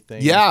mean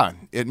anything? Yeah,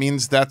 it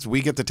means that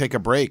we get to take a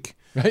break.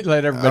 Right,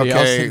 let everybody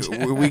else.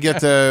 we get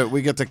to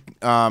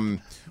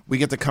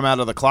come out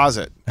of the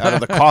closet, out of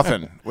the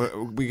coffin.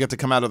 We get to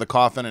come out of the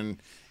coffin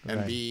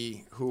and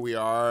be who we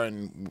are.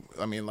 And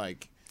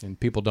and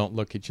people don't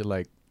look at you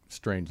like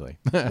strangely.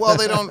 Well,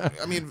 they don't.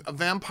 A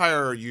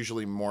vampire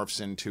usually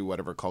morphs into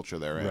whatever culture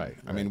they're in.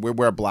 Right. We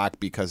wear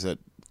black because it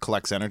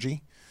collects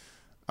energy.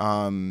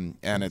 And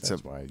that's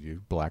why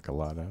you black a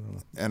lot. I don't know.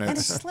 And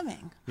it's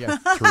slimming. Yeah,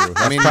 true.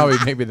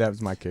 Maybe that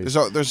was my case.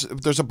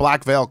 There's a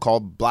black veil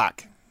called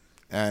black,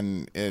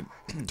 and it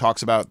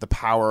talks about the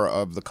power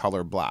of the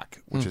color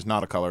black, which is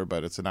not a color,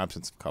 but it's an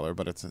absence of color.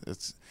 But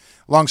it's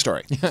long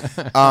story.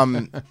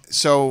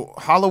 So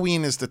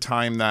Halloween is the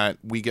time that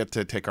we get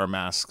to take our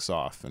masks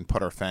off and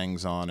put our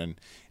fangs on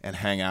and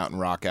hang out and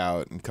rock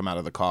out and come out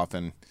of the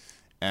coffin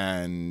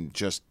and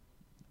just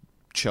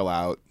chill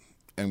out.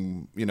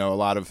 And a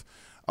lot of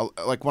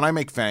like when I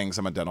make fangs,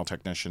 I'm a dental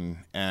technician,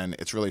 and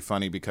it's really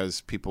funny because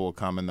people will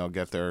come and they'll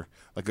get their,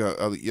 like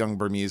a young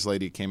Burmese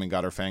lady came and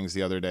got her fangs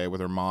the other day with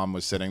her mom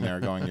was sitting there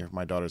going,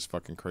 my daughter's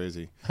fucking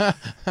crazy.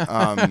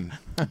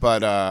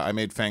 But I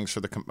made fangs for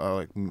the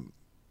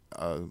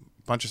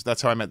bunch of,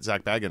 that's how I met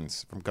Zach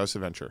Baggins from Ghost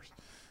Adventures,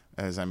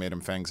 as I made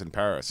him fangs in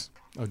Paris.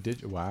 Oh,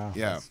 did you? Wow.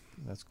 Yeah.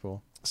 That's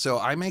cool. So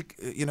I make,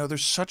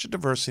 there's such a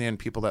diversity in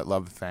people that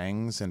love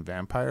fangs and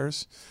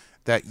vampires.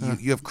 That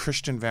you have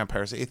Christian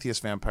vampires,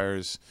 atheist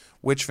vampires,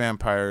 witch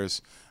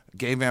vampires,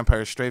 gay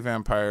vampires, straight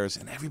vampires,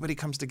 and everybody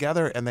comes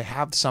together and they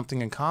have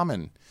something in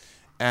common,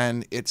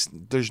 and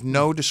there's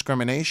no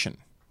discrimination.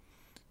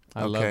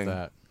 I love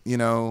that.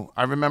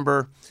 I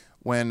remember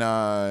when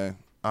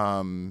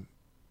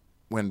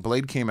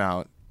Blade came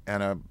out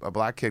and a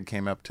black kid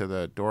came up to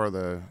the door of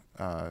the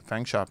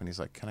fang shop and he's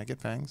like, "Can I get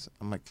fangs?"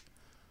 I'm like,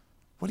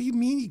 "What do you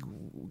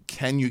mean?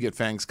 Can you get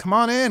fangs? Come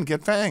on in,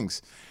 get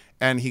fangs."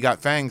 And he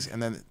got fangs, and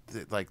then,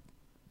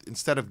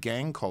 instead of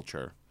gang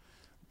culture,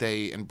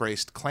 they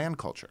embraced clan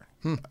culture,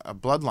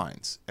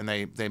 bloodlines, and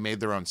they made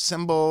their own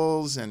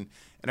symbols and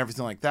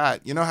everything like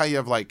that. You know how you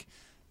have,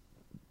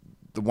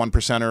 the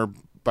 1%er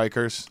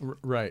bikers?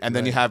 Right. And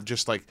then you have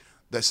just,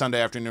 the Sunday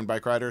afternoon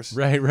bike riders?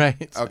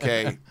 Right.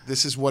 Okay,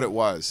 this is what it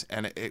was,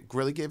 and it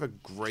really gave a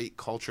great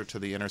culture to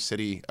the inner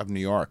city of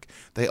New York.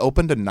 They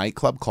opened a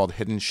nightclub called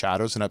Hidden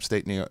Shadows in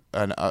upstate New York,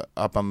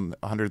 up on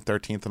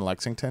 113th and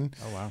Lexington.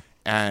 Oh, wow.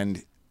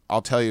 And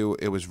I'll tell you,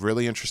 it was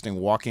really interesting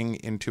walking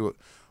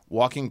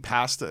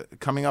past,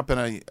 coming up in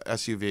a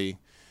SUV,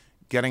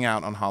 getting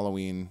out on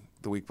Halloween,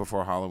 the week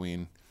before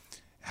Halloween,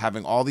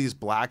 having all these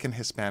black and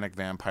Hispanic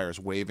vampires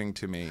waving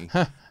to me,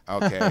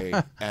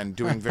 okay, and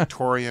doing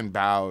Victorian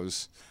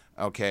bows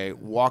Okay,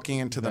 walking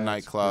into the That's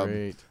nightclub.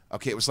 great.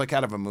 Okay, it was like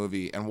out of a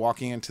movie. And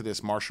walking into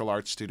this martial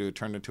arts studio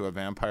turned into a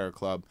vampire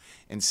club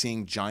and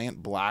seeing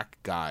giant black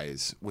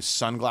guys with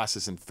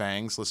sunglasses and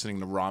fangs listening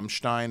to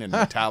Rammstein and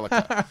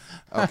Metallica.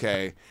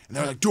 Okay, and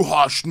they're like, "Du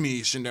hast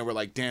mich," and they were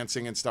like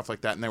dancing and stuff like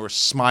that. And they were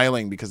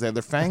smiling because they had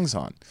their fangs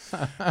on.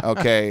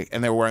 Okay,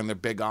 and they were wearing their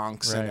big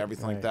onks and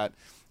everything like that.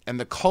 And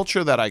the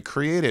culture that I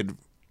created,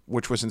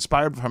 which was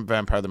inspired from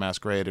Vampire the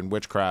Masquerade and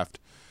witchcraft,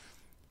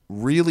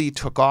 really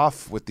took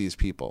off with these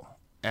people.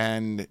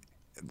 And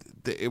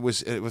it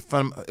was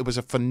fun. It was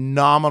a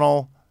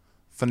phenomenal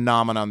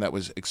phenomenon that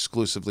was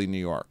exclusively New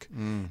York.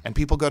 And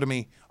people go to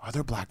me, "Are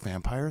there black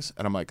vampires?"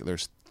 And I'm like,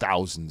 "There's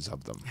thousands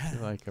of them."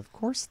 You're like, of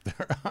course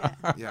there are.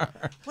 Yeah.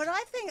 What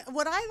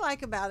I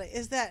like about it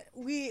is that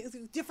we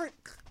different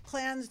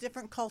clans,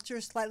 different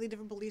cultures, slightly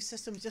different belief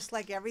systems, just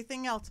like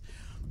everything else.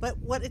 But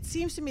what it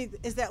seems to me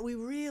is that we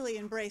really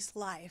embrace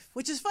life,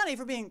 which is funny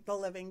for being the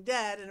living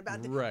dead and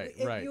about Right.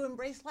 You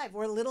embrace life.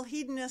 We're a little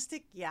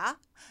hedonistic, yeah.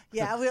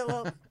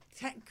 We'll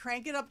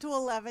crank it up to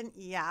 11,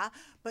 yeah.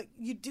 But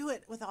you do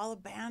it with all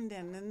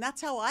abandon, and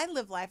that's how I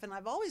live life, and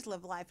I've always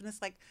lived life. And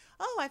it's like,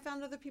 oh, I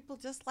found other people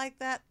just like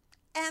that.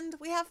 And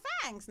we have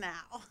fangs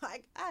now.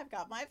 Like, I've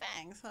got my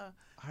fangs. So,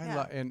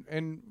 yeah.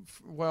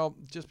 Well,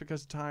 just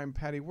because of time,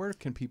 Patty, where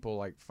can people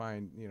like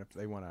find, if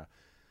they want to,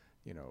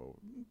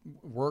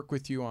 work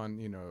with you on,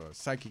 a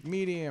psychic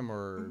medium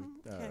or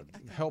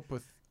help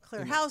with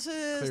clear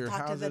houses,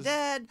 talk to the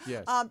dead.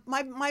 Yes.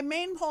 My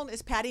main home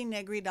is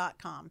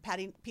pattynegri.com,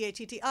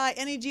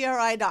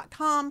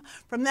 PATTYNEGRI.com.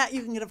 From that,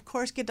 you can of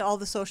course get to all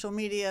the social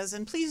medias.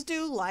 And please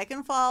do like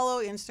and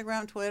follow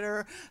Instagram,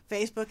 Twitter,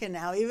 Facebook, and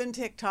now even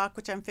TikTok,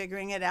 which I'm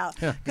figuring it out.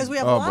 Because we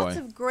have lots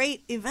of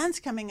great events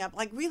coming up.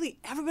 Like really,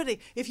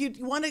 everybody, if you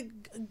want to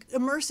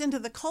immerse into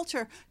the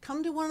culture,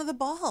 come to one of the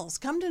balls.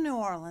 Come to New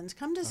Orleans.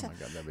 Come to... Oh my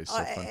God, that'd be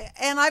so fun.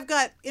 And I've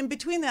got, in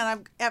between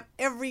that,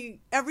 every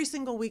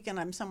single weekend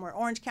I'm somewhere.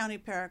 Orange County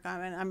Park,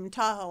 I'm in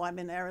Tahoe, I'm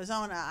in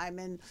Arizona, I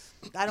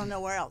don't know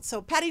where else. So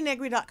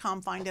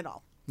pattynegri.com, find it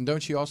all. And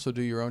don't you also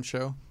do your own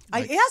show?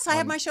 Yes, I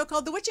have my show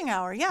called The Witching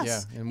Hour,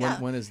 yes. Yeah, and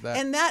when is that?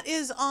 And that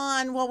is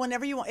on,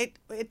 whenever you want.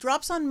 It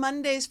drops on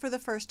Mondays for the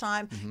first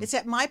time. It's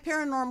at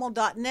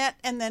myparanormal.net,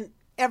 and then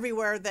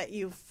everywhere that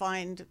you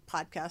find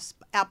podcasts,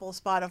 Apple,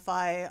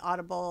 Spotify,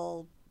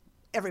 Audible,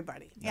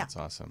 everybody. Yeah. That's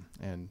awesome.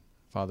 And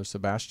Father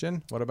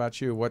Sebastian, what about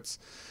you?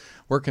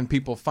 Where can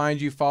people find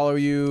you, follow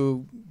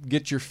you,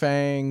 get your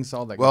fangs,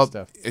 all that good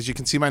stuff? Well, as you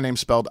can see, my name's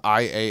spelled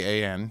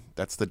I-A-A-N.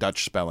 That's the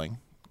Dutch spelling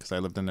because I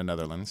lived in the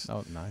Netherlands.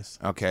 Oh, nice.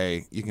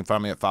 Okay. You can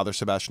find me at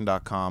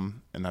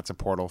fathersebastian.com, and that's a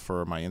portal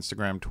for my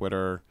Instagram,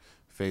 Twitter,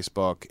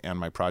 Facebook, and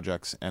my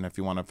projects. And if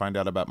you want to find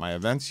out about my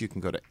events, you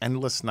can go to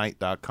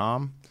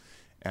endlessnight.com,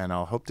 and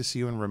I'll hope to see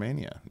you in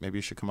Romania. Maybe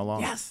you should come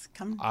along. Yes,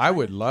 come. I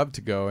would love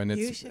to go, and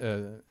it's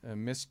should. I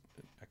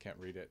can't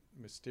read it.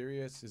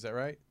 Mysterious, is that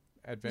right?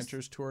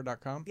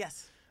 AdventuresTour.com?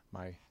 Yes.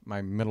 My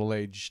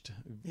middle-aged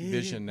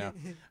vision now.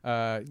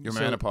 Your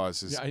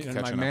menopause is catching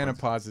up. My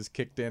menopause is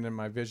kicked in and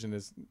my vision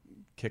is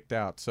kicked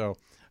out. So,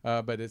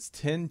 but it's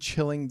 10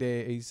 chilling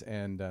days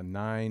and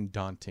 9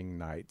 daunting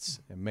nights.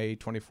 May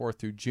 24th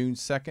through June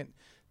 2nd,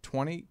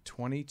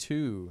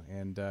 2022.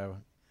 And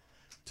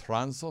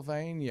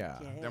Transylvania.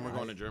 Yeah. Then we're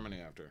going to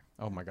Germany after.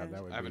 Oh my God,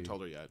 that would I haven't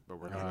told her yet,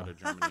 but we're going to go to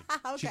Germany.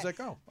 Okay. She's like,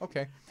 oh,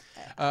 okay.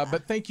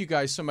 But thank you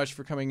guys so much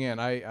for coming in.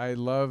 I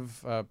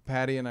love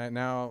Patty and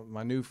now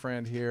my new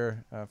friend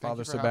here,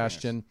 Father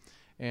Sebastian.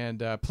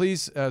 And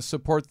please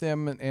support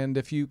them. And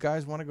if you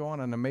guys want to go on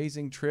an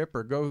amazing trip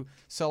or go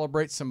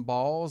celebrate some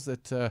balls,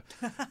 that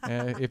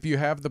if you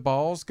have the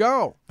balls,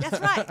 go. That's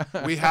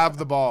right. We have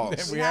the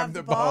balls. We have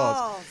the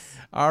balls.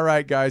 All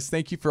right, guys.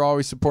 Thank you for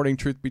always supporting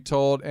Truth Be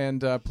Told. And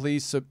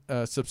please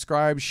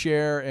subscribe,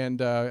 share, and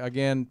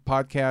again,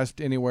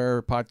 podcast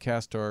anywhere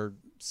podcast or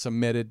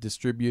submitted,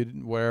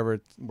 distributed,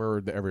 wherever.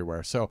 We're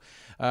everywhere. So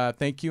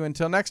thank you.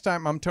 Until next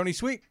time, I'm Tony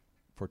Sweet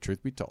for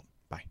Truth Be Told.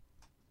 Bye.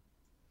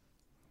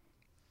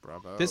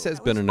 Bravo. This has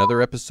been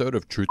another episode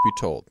of Truth Be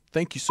Told.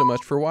 Thank you so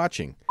much for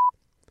watching.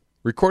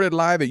 Recorded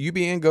live at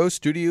UBN Go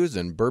Studios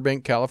in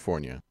Burbank,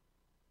 California.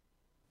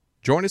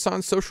 Join us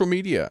on social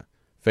media.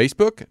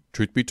 Facebook,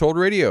 Truth Be Told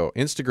Radio.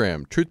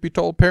 Instagram, Truth Be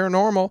Told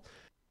Paranormal.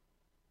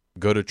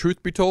 Go to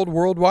Truth Be Told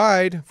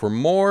Worldwide for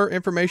more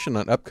information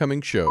on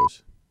upcoming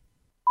shows.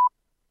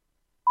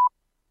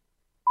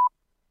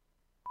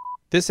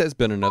 This has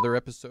been another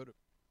episode of